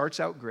bit and it starts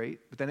out great,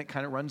 but then it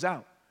kind of runs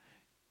out.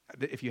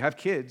 If you have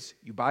kids,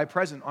 you buy a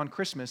present on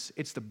Christmas,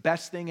 it's the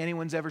best thing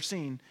anyone's ever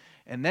seen,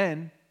 and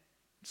then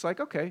it's like,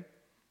 okay,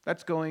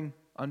 that's going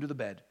under the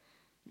bed.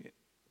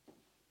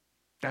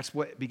 That's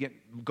what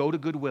go to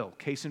Goodwill,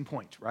 case in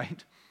point,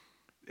 right?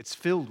 It's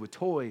filled with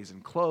toys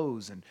and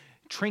clothes and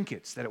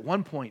trinkets that at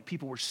one point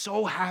people were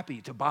so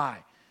happy to buy.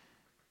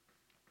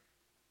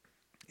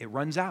 It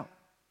runs out.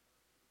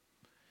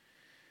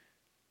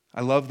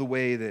 I love the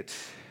way that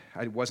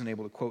I wasn't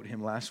able to quote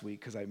him last week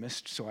because I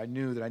missed, so I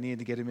knew that I needed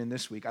to get him in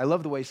this week. I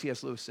love the way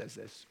C.S. Lewis says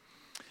this.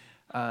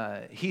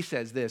 He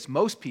says this: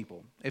 most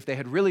people, if they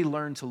had really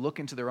learned to look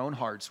into their own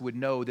hearts, would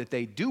know that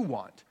they do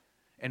want,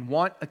 and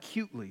want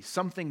acutely,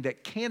 something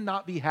that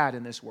cannot be had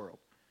in this world.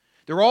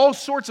 There are all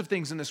sorts of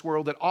things in this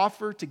world that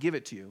offer to give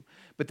it to you,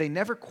 but they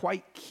never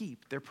quite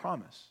keep their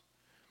promise.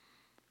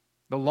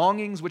 The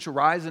longings which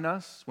arise in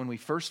us when we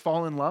first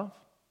fall in love,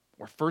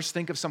 or first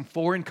think of some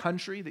foreign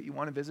country that you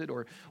want to visit,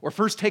 or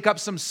first take up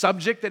some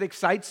subject that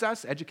excites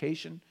us,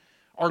 education,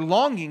 are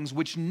longings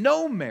which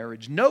no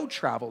marriage, no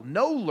travel,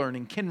 no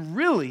learning can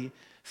really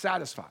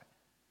satisfy.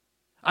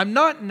 I'm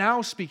not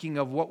now speaking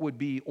of what would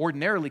be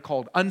ordinarily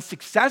called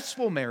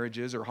unsuccessful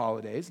marriages or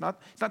holidays. It's not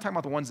talking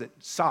about the ones that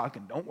suck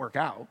and don't work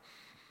out,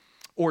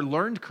 or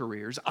learned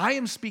careers. I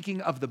am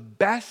speaking of the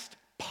best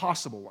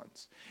possible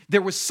ones.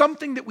 There was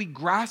something that we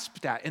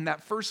grasped at in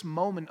that first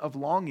moment of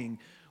longing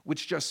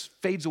which just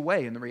fades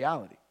away in the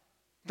reality.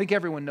 I think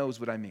everyone knows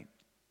what I mean.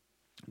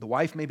 The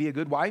wife may be a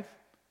good wife,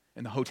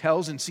 and the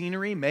hotels and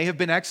scenery may have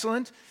been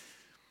excellent,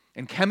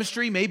 and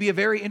chemistry may be a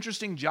very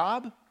interesting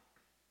job,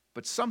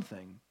 but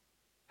something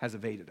has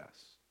evaded us.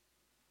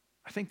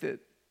 I think that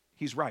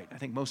he's right. I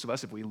think most of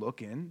us, if we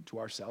look into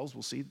ourselves,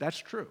 we'll see that's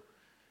true.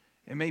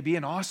 It may be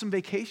an awesome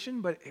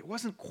vacation, but it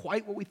wasn't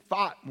quite what we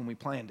thought when we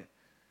planned it.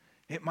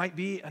 It might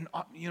be,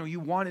 you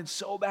wanted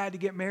so bad to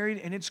get married,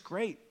 and it's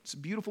great. It's a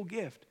beautiful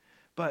gift.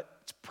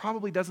 But it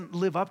probably doesn't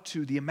live up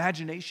to the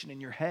imagination in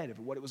your head of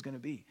what it was going to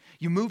be.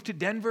 You moved to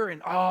Denver,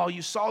 and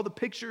you saw the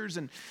pictures,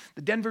 and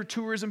the Denver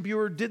Tourism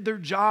Bureau did their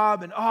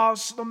job, and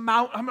so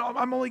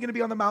I'm only going to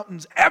be on the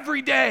mountains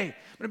every day.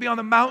 I'm going to be on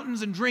the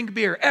mountains and drink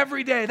beer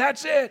every day.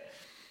 That's it.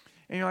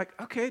 And you're like,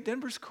 okay,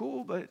 Denver's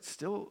cool, but it's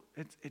still,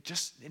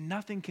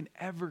 nothing can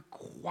ever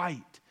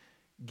quite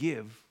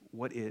give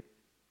what it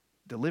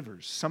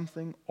delivers.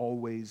 Something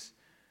always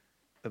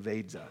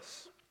evades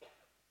us.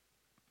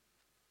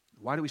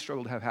 Why do we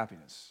struggle to have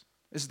happiness?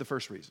 This is the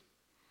first reason.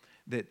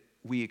 That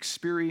we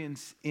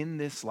experience in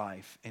this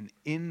life and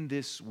in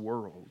this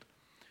world,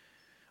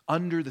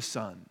 under the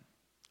sun,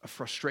 a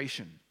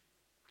frustration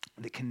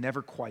that can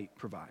never quite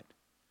provide.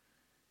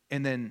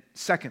 And then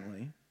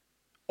secondly,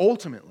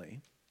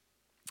 ultimately,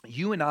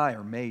 you and I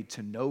are made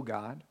to know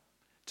God,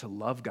 to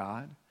love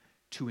God,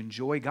 to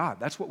enjoy God.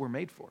 That's what we're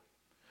made for.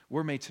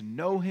 We're made to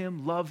know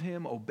Him, love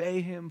Him,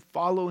 obey Him,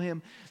 follow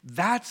Him.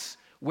 That's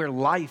where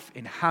life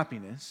and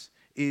happiness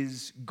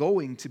is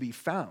going to be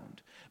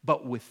found.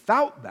 But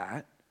without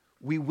that,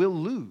 we will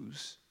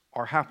lose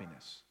our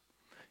happiness.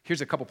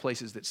 Here's a couple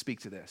places that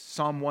speak to this.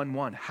 Psalm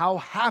 1:1, how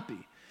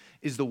happy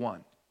is the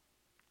one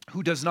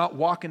who does not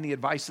walk in the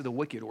advice of the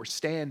wicked, or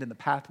stand in the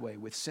pathway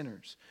with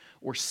sinners,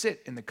 or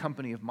sit in the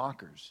company of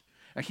mockers.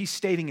 Now, he's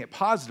stating it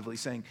positively,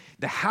 saying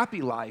the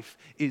happy life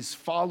is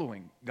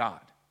following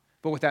God.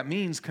 But what that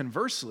means,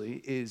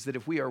 conversely, is that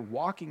if we are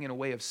walking in a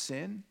way of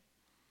sin,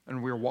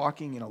 and we're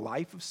walking in a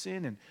life of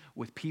sin, and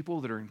with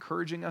people that are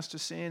encouraging us to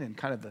sin, and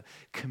kind of the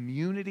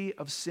community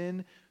of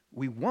sin,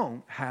 we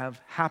won't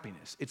have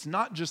happiness. It's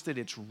not just that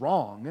it's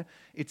wrong,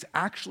 it's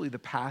actually the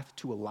path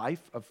to a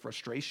life of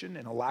frustration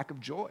and a lack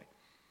of joy.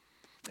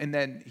 And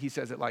then he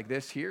says it like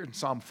this here in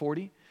Psalm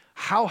 40,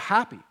 how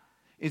happy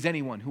is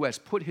anyone who has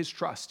put his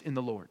trust in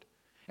the Lord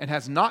and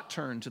has not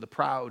turned to the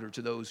proud or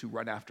to those who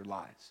run after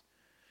lies.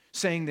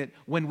 Saying that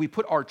when we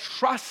put our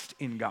trust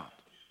in God,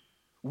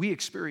 we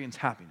experience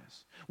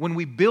happiness. When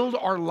we build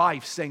our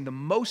life saying the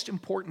most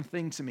important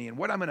thing to me and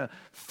what I'm going to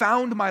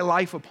found my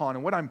life upon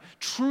and what I'm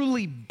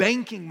truly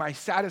banking my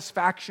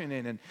satisfaction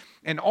in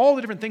and all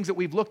the different things that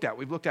we've looked at.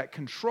 We've looked at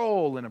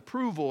control and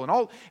approval and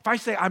all. If I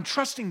say I'm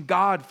trusting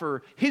God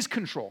for His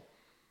control,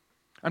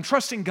 I'm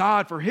trusting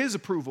God for His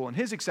approval and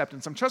His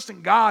acceptance. I'm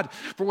trusting God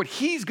for what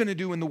He's going to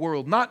do in the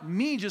world, not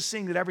me just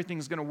saying that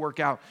everything's going to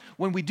work out.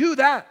 When we do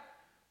that,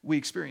 we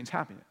experience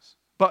happiness.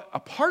 But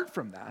apart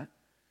from that,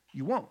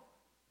 you won't.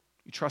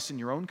 You trust in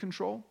your own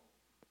control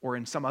or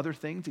in some other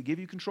thing to give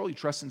you control. You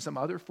trust in some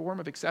other form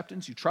of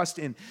acceptance. You trust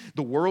in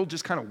the world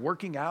just kind of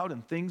working out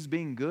and things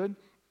being good.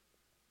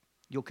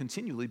 You'll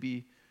continually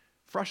be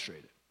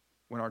frustrated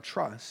when our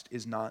trust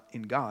is not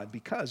in God,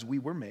 because we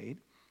were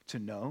made to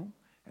know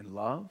and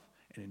love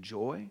and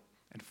enjoy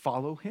and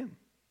follow Him,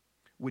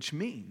 which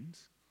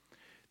means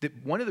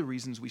that one of the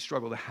reasons we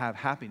struggle to have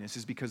happiness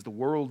is because the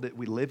world that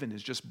we live in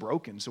is just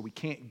broken, so we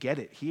can't get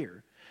it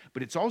here.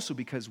 But it's also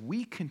because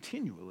we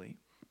continually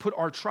put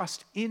our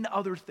trust in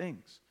other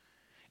things.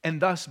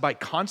 And thus, by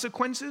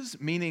consequences,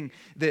 meaning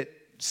that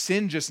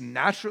sin just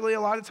naturally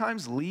a lot of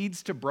times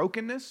leads to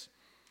brokenness.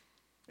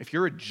 If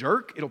you're a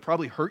jerk, it'll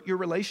probably hurt your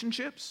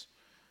relationships.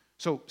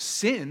 So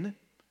sin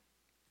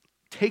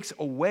takes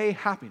away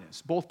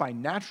happiness, both by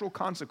natural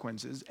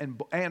consequences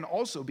and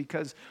also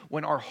because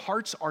when our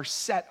hearts are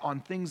set on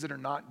things that are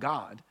not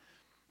God,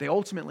 they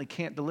ultimately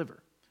can't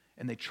deliver.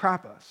 And they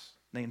trap us.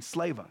 They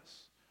enslave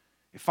us.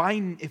 If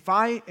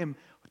I am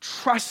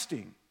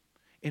trusting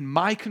in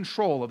my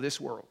control of this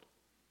world,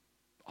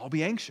 I'll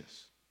be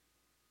anxious,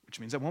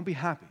 which means I won't be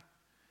happy.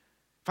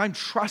 If I'm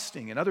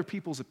trusting in other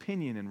people's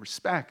opinion and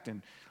respect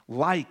and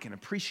like and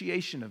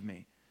appreciation of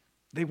me,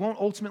 they won't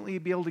ultimately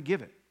be able to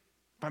give it.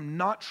 If I'm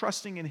not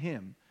trusting in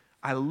Him,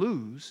 I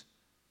lose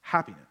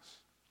happiness.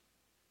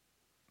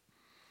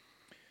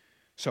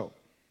 So,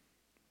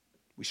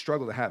 we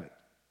struggle to have it.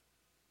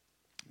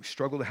 We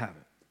struggle to have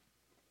it.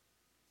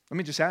 Let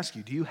me just ask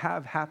you, do you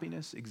have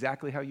happiness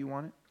exactly how you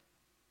want it?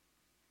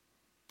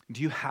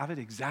 Do you have it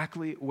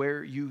exactly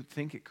where you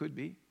think it could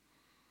be?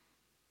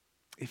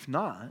 If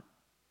not,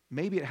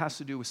 maybe it has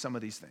to do with some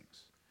of these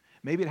things.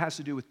 Maybe it has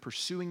to do with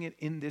pursuing it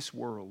in this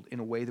world in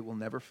a way that will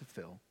never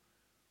fulfill,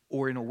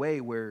 or in a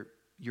way where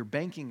you're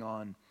banking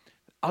on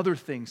other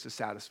things to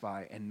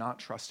satisfy and not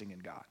trusting in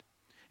God.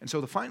 And so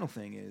the final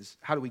thing is,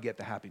 how do we get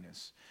the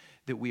happiness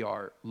that we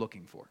are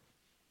looking for?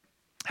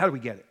 How do we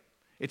get it?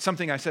 It's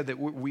something I said that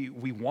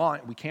we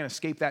want. We can't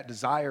escape that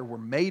desire. We're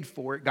made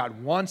for it.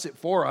 God wants it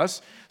for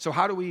us. So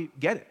how do we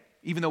get it?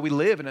 Even though we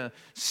live in a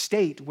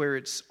state where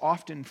it's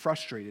often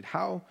frustrated,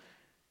 how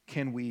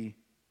can we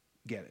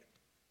get it?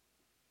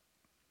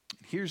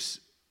 Here's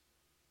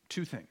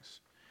two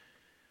things.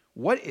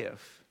 What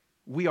if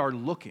we are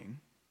looking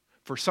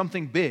for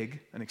something big,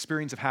 an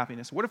experience of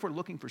happiness? What if we're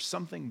looking for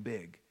something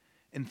big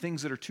in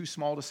things that are too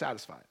small to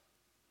satisfy it?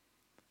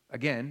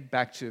 Again,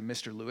 back to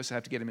Mr. Lewis. I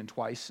have to get him in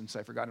twice since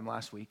I forgot him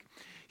last week.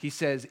 He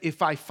says,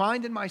 if I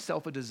find in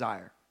myself a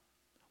desire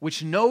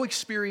which no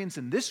experience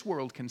in this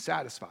world can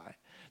satisfy,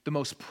 the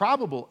most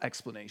probable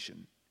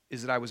explanation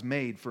is that I was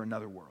made for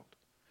another world.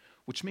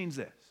 Which means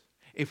this: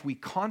 if we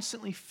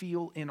constantly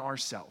feel in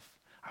ourselves,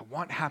 I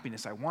want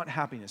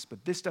happiness,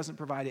 but this doesn't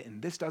provide it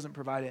and this doesn't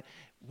provide it,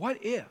 what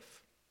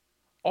if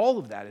all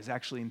of that is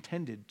actually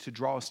intended to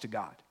draw us to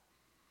God?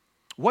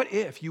 What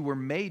if you were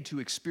made to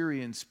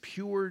experience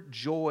pure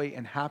joy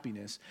and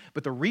happiness,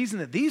 but the reason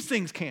that these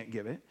things can't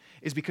give it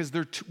is because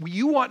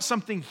you want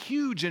something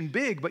huge and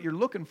big, but you're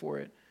looking for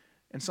it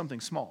in something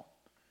small.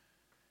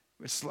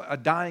 It's a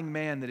dying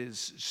man that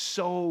is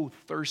so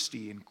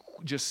thirsty and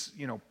just,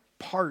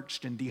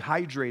 parched and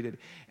dehydrated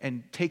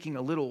and taking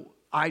a little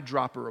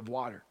eyedropper of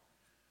water.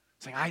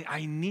 Saying,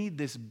 I need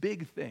this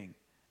big thing,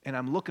 and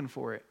I'm looking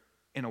for it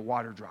in a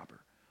water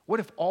dropper. What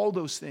if all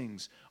those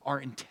things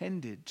are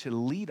intended to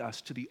lead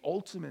us to the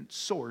ultimate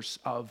source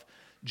of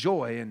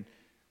joy? And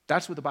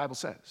that's what the Bible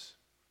says.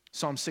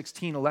 Psalm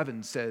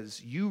 16:11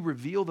 says, "You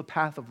reveal the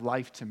path of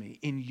life to me.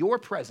 In your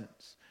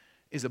presence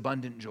is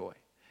abundant joy.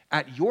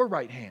 At your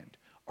right hand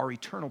are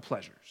eternal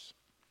pleasures."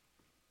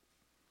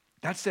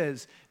 That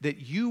says that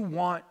you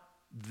want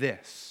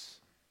this.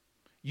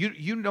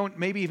 You don't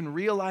maybe even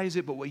realize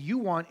it, but what you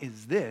want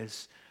is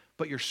this,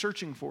 but you're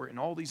searching for it in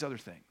all these other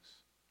things.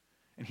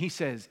 And he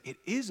says, it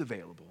is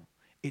available.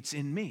 It's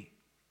in me.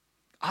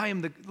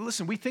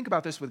 Listen, we think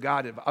about this with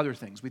God of other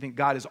things. We think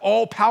God is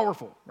all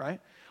powerful,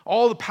 right?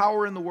 All the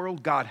power in the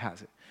world, God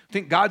has it. We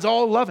think God's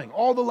all loving.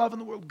 All the love in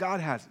the world, God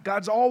has it.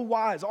 God's all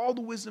wise, all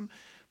the wisdom,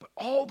 but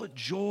all the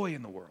joy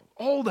in the world,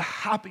 all the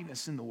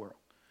happiness in the world.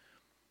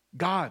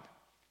 God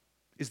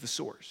is the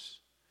source.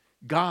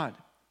 God,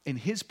 in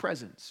his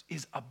presence,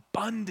 is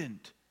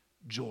abundant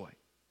joy.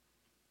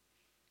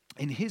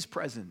 In his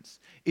presence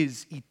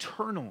is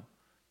eternal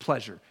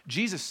pleasure.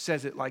 Jesus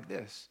says it like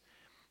this.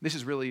 This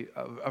is really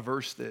a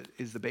verse that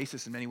is the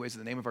basis in many ways of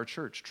the name of our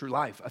church, True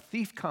Life. "A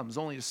thief comes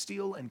only to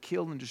steal and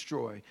kill and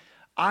destroy.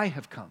 I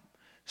have come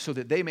so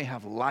that they may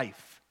have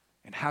life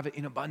and have it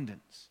in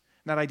abundance."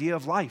 And that idea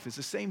of life is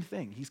the same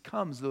thing. He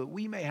comes so that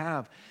we may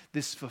have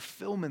this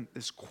fulfillment,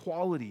 this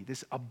quality,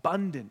 this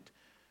abundant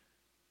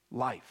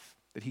life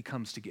that he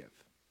comes to give.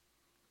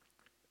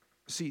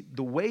 See,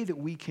 the way that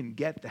we can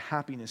get the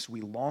happiness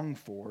we long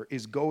for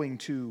is going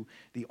to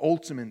the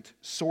ultimate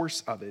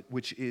source of it,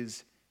 which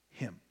is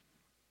him.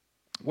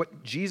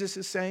 What Jesus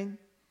is saying,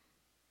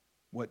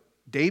 what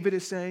David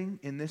is saying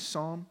in this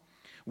psalm,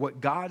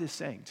 what God is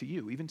saying to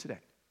you, even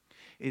today,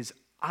 is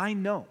I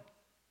know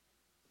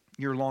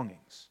your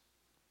longings.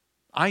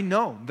 I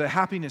know the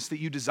happiness that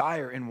you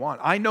desire and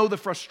want. I know the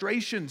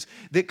frustrations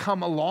that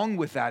come along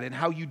with that and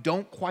how you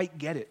don't quite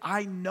get it.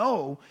 I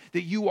know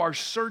that you are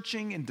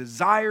searching and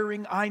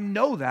desiring. I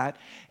know that.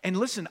 And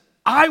listen,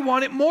 I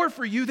want it more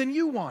for you than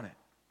you want it.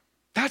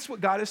 That's what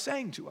God is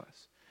saying to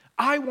us.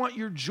 I want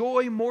your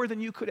joy more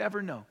than you could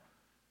ever know.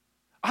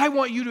 I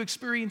want you to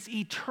experience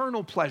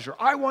eternal pleasure.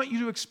 I want you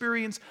to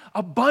experience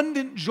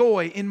abundant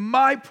joy in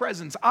my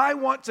presence.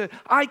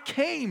 I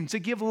came to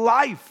give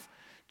life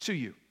to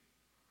you.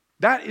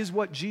 That is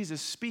what Jesus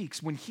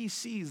speaks when he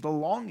sees the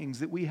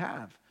longings that we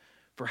have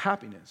for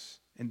happiness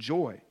and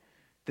joy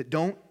that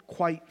don't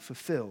quite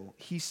fulfill.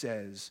 He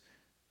says,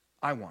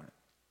 I want it.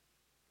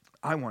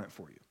 I want it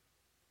for you.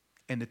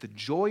 And that the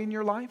joy in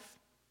your life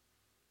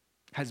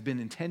has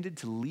been intended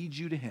to lead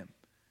you to him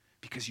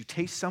because you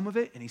taste some of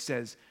it and he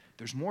says,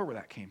 there's more where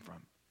that came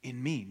from.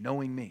 In me,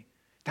 knowing me.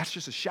 That's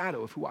just a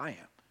shadow of who I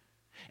am.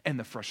 And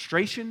the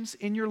frustrations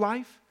in your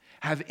life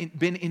have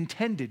been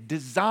intended,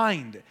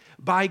 designed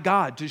by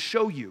God to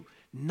show you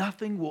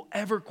nothing will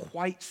ever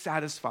quite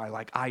satisfy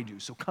like I do,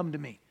 so come to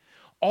me.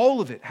 All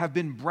of it have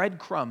been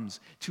breadcrumbs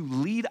to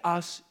lead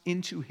us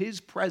into his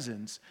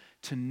presence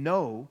to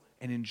know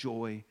and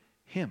enjoy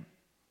him.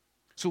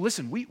 So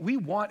listen, we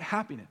want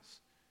happiness.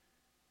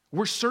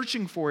 We're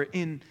searching for it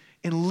in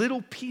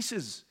little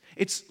pieces.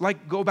 It's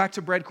like, go back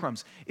to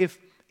breadcrumbs. If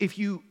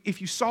you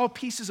saw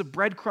pieces of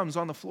breadcrumbs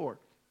on the floor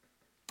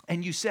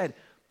and you said,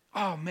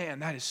 oh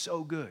man, that is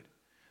so good,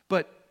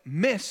 but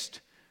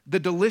missed the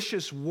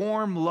delicious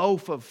warm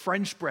loaf of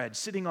French bread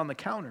sitting on the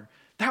counter,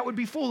 that would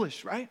be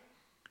foolish, right?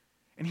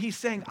 And he's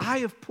saying, I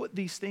have put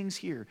these things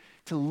here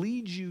to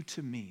lead you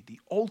to me,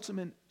 the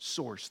ultimate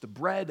source, the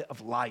bread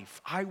of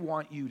life. I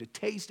want you to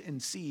taste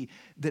and see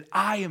that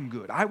I am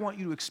good. I want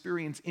you to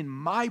experience in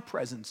my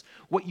presence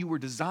what you were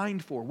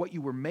designed for, what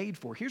you were made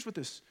for. Here's what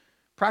this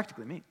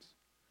practically means.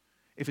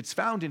 If it's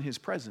found in his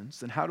presence,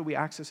 then how do we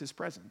access his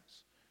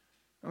presence?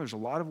 Well, there's a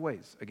lot of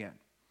ways, again.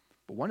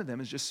 But one of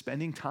them is just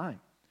spending time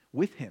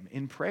with him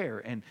in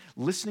prayer and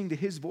listening to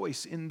his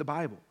voice in the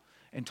Bible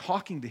and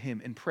talking to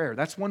him in prayer.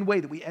 That's one way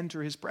that we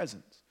enter his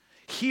presence.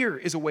 Here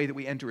is a way that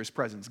we enter his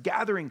presence,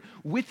 gathering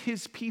with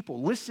his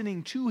people,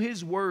 listening to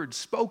his words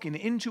spoken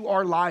into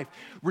our life,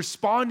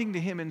 responding to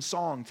him in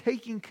song,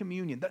 taking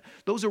communion.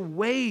 Those are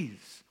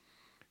ways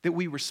that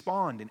we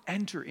respond and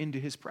enter into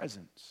his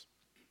presence.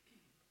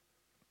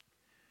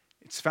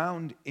 It's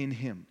found in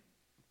him.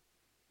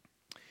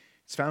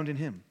 It's found in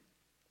him.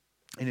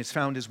 And it's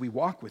found as we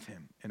walk with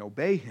him and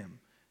obey him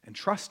and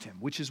trust him,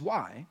 which is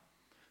why,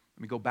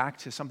 let me go back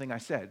to something I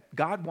said.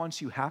 God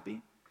wants you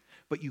happy,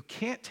 but you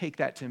can't take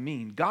that to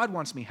mean God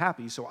wants me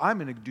happy, so I'm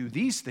going to do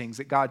these things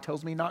that God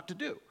tells me not to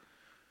do.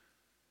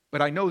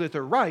 But I know that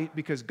they're right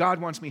because God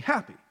wants me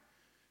happy.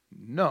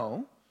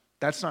 No,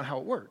 that's not how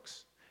it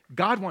works.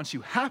 God wants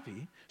you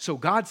happy, so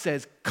God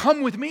says,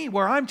 come with me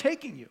where I'm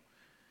taking you.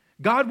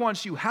 God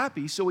wants you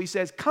happy, so he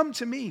says, come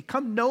to me,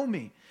 come know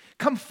me,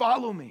 come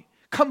follow me,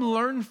 come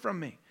learn from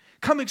me,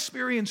 come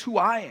experience who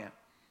I am,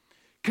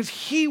 because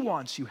he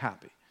wants you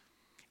happy.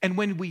 And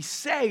when we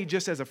say,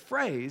 just as a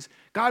phrase,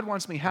 God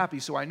wants me happy,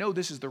 so I know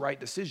this is the right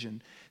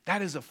decision,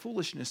 that is a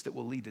foolishness that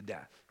will lead to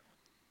death.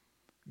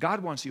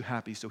 God wants you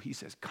happy, so he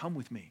says, come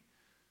with me,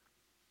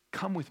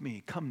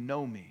 come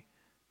know me,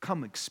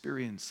 come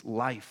experience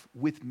life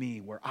with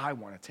me where I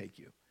want to take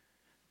you.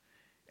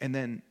 And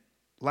then,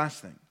 the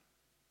last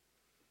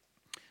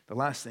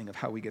thing of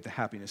how we get the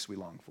happiness we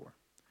long for.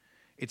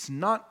 It's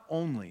not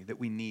only that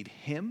we need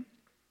him,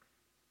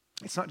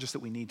 it's not just that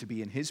we need to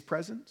be in his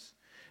presence,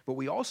 but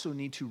we also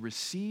need to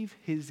receive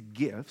his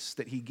gifts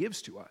that he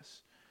gives to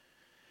us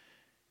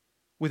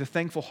with a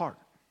thankful heart.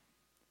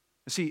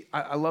 See,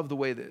 I love the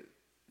way that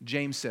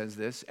James says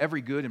this.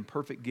 Every good and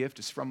perfect gift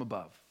is from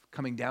above,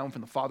 coming down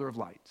from the Father of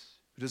lights,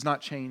 who does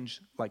not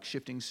change like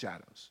shifting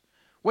shadows.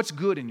 What's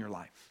good in your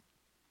life?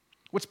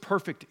 What's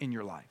perfect in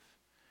your life?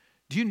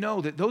 Do you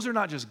know that those are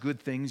not just good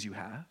things you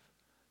have?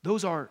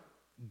 Those are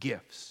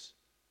gifts.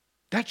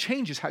 That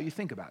changes how you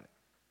think about it.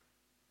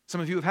 Some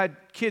of you have had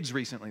kids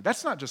recently.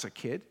 That's not just a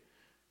kid.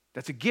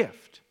 That's a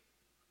gift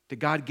that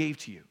God gave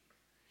to you.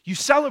 You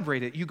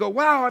celebrate it. You go,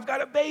 wow, I've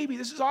got a baby.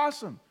 This is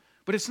awesome.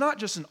 But it's not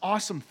just an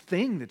awesome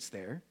thing that's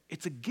there.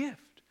 It's a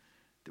gift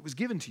that was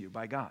given to you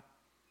by God.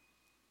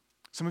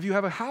 Some of you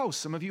have a house.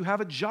 Some of you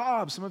have a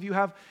job. Some of you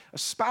have a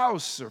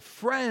spouse or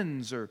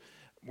friends, or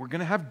we're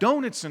going to have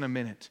donuts in a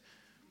minute.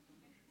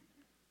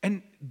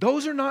 And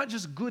those are not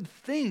just good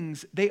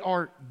things. They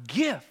are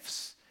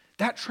gifts.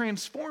 That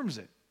transforms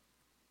it.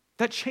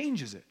 That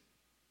changes it.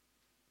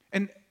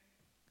 And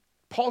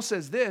Paul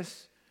says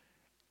this,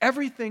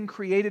 everything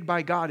created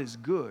by God is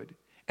good,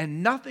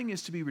 and nothing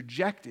is to be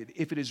rejected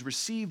if it is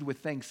received with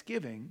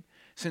thanksgiving,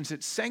 since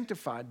it's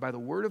sanctified by the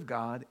word of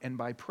God and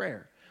by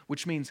prayer,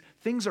 which means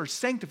things are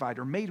sanctified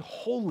or made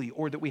holy,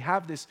 or that we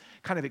have this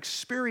kind of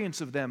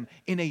experience of them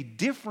in a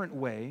different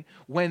way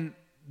when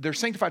they're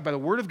sanctified by the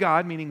word of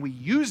God, meaning we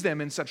use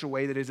them in such a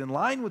way that is in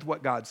line with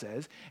what God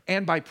says,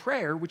 and by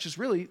prayer, which is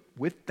really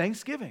with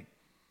thanksgiving.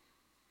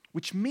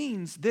 Which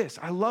means this,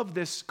 I love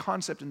this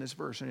concept in this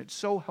verse, and it's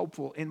so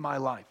helpful in my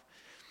life,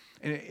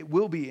 and it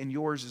will be in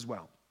yours as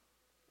well.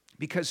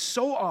 Because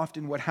so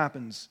often what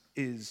happens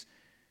is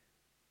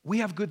we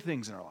have good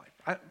things in our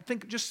life.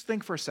 Just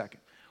think for a second.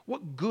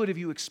 What good have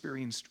you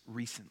experienced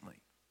recently?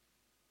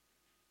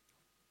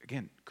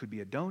 Again, could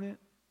be a donut,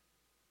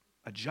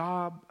 a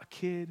job, a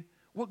kid.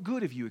 What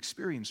good have you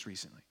experienced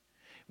recently?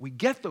 We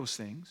get those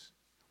things,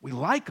 we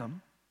like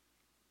them,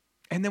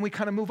 and then we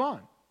kind of move on.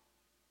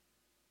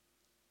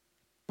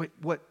 But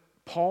what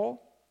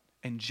Paul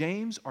and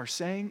James are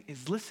saying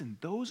is, listen,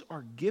 those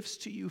are gifts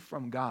to you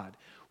from God,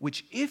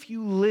 which if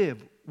you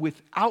live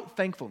without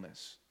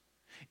thankfulness,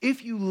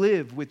 if you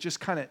live with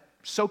just kind of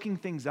soaking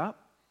things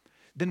up,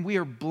 then we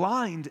are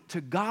blind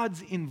to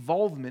God's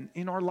involvement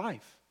in our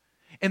life.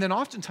 And then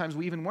oftentimes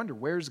we even wonder,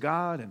 where's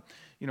God? And,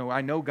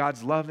 I know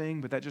God's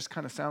loving, but that just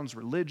kind of sounds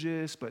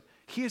religious. But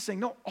he is saying,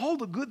 no, all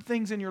the good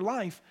things in your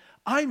life,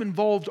 I'm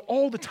involved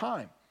all the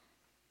time.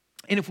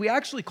 And if we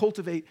actually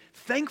cultivate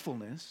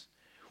thankfulness,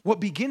 what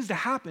begins to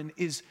happen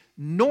is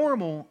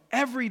normal,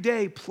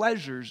 everyday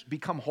pleasures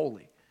become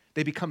holy.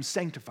 They become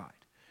sanctified.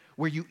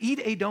 Where you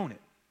eat a donut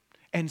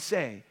and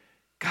say,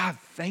 God,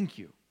 thank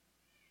you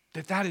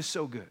that is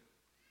so good.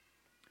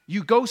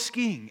 You go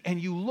skiing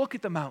and you look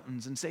at the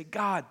mountains and say,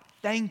 God,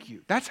 thank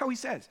you. That's how he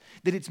says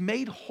that it's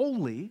made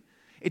holy,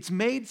 it's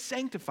made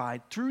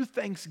sanctified through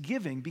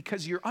thanksgiving,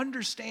 because you're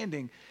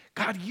understanding,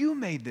 God, you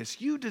made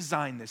this, you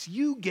designed this,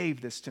 you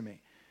gave this to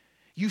me.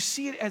 You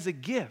see it as a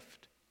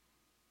gift.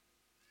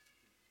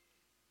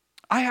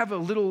 I have a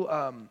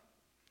little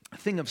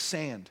thing of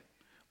sand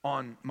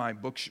on my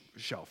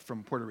bookshelf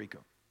from Puerto Rico.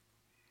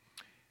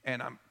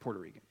 And I'm Puerto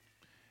Rican.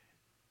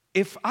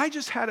 If I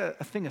just had a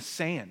thing of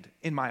sand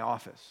in my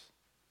office,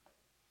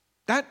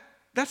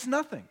 that's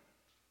nothing.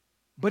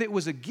 But it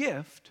was a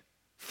gift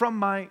from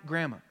my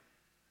grandma.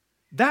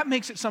 That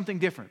makes it something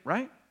different,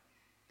 right?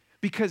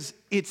 Because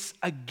it's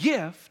a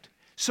gift,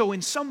 so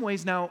in some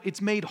ways now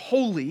it's made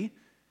holy,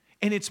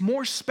 and it's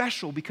more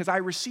special because I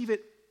receive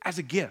it as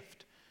a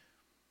gift.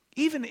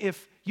 Even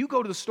if you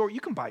go to the store, you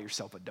can buy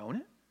yourself a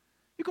donut.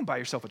 You can buy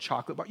yourself a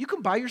chocolate bar. You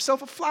can buy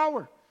yourself a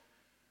flower.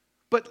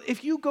 But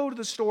if you go to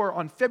the store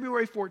on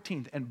February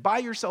 14th and buy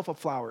yourself a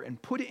flower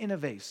and put it in a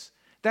vase,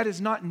 that is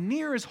not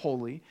near as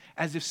holy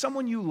as if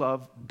someone you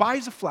love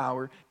buys a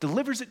flower,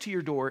 delivers it to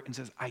your door, and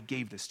says, I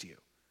gave this to you.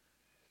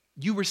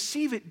 You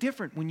receive it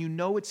different when you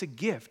know it's a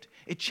gift.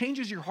 It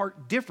changes your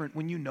heart different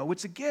when you know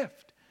it's a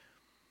gift.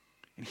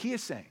 And he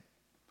is saying,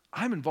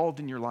 I'm involved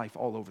in your life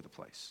all over the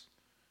place.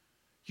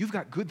 You've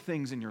got good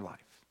things in your life.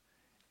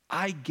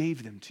 I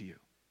gave them to you.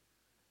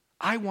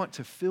 I want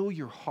to fill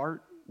your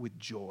heart with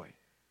joy.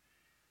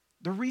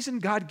 The reason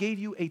God gave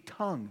you a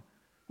tongue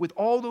with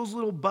all those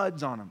little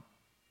buds on them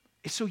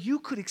is so you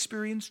could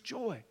experience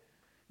joy.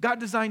 God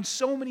designed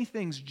so many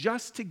things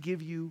just to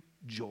give you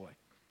joy.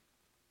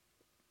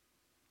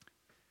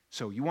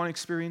 So you want to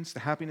experience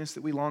the happiness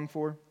that we long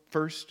for?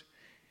 First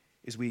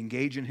is we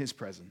engage in his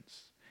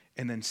presence.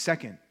 And then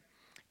second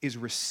is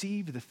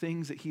receive the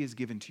things that he has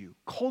given to you.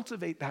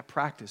 Cultivate that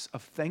practice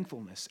of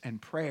thankfulness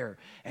and prayer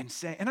and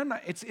say, and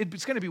it's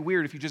going to be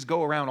weird if you just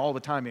go around all the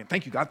time and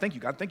thank you, God, thank you,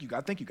 God, thank you,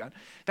 God, thank you, God.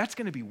 That's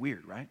going to be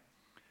weird, right?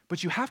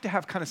 But you have to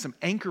have kind of some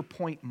anchor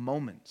point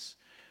moments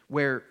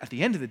where at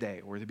the end of the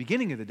day or the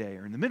beginning of the day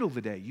or in the middle of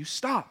the day, you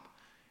stop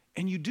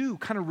and you do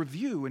kind of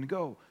review and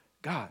go,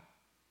 God,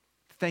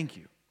 thank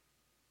you.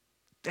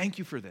 Thank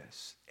you for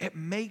this. It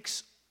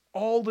makes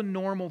all the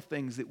normal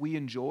things that we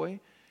enjoy,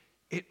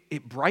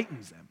 it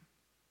brightens them.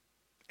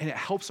 And it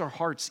helps our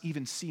hearts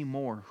even see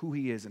more who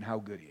he is and how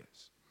good he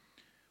is.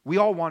 We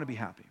all want to be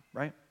happy,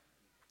 right?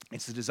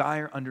 It's the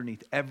desire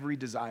underneath every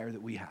desire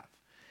that we have.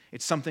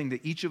 It's something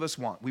that each of us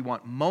want. We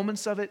want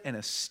moments of it and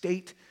a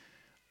state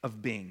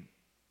of being.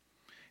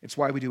 It's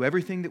why we do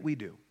everything that we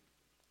do.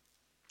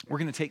 We're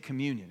going to take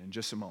communion in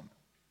just a moment.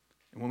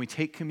 And when we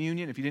take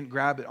communion, if you didn't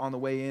grab it on the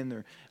way in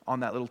or on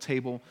that little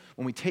table,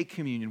 when we take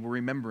communion, we're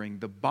remembering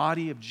the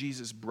body of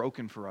Jesus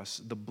broken for us,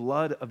 the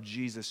blood of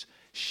Jesus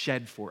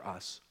shed for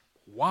us.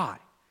 Why?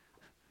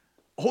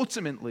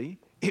 Ultimately,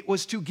 it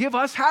was to give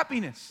us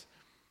happiness.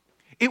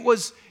 It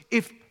was,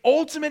 if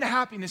ultimate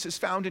happiness is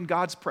found in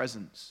God's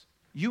presence,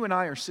 you and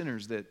I are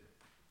sinners that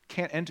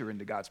can't enter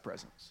into God's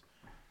presence.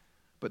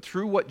 But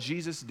through what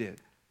Jesus did,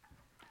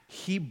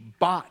 he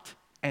bought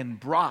and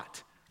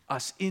brought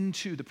us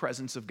into the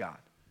presence of God.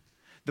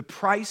 The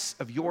price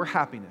of your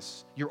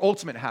happiness, your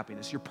ultimate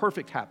happiness, your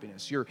perfect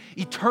happiness, your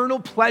eternal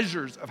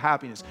pleasures of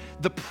happiness,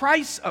 the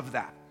price of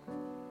that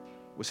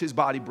was his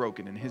body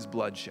broken and his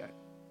blood shed.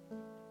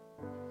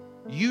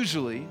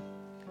 Usually,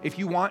 if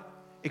you want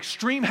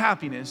extreme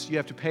happiness, you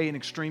have to pay an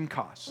extreme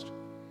cost.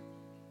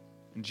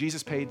 And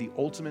Jesus paid the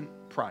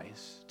ultimate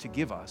price to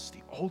give us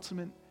the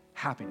ultimate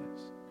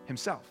happiness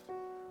himself.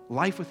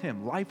 Life with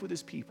him, life with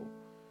his people,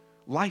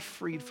 life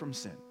freed from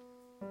sin.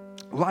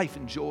 Life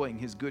enjoying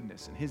his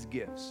goodness and his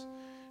gifts,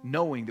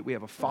 knowing that we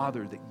have a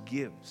Father that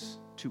gives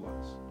to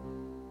us.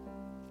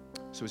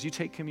 So as you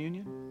take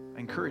communion, I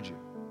encourage you,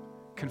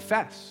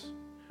 confess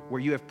where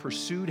you have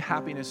pursued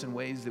happiness in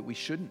ways that we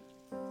shouldn't.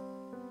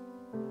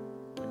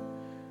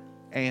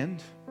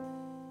 And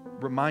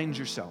remind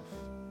yourself,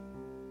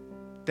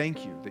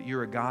 thank you that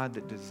you're a God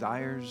that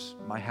desires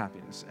my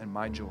happiness and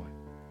my joy,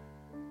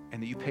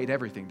 and that you paid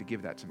everything to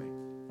give that to me.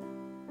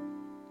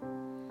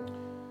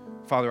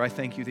 Father, I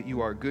thank you that you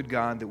are a good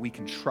God that we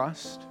can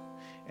trust,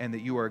 and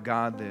that you are a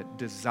God that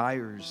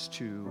desires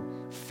to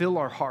fill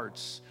our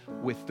hearts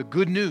with the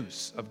good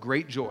news of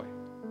great joy.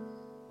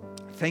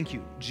 Thank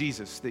you,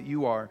 Jesus, that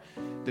you are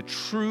the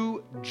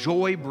true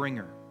joy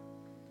bringer.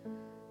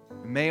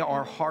 May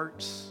our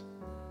hearts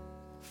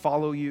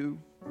follow you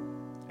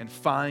and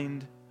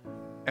find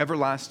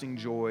everlasting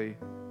joy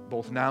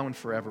both now and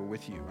forever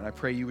with you. And I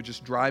pray you would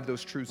just drive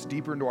those truths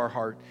deeper into our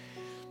heart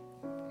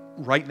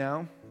right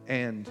now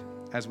and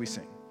as we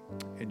sing.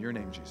 In your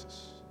name,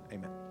 Jesus.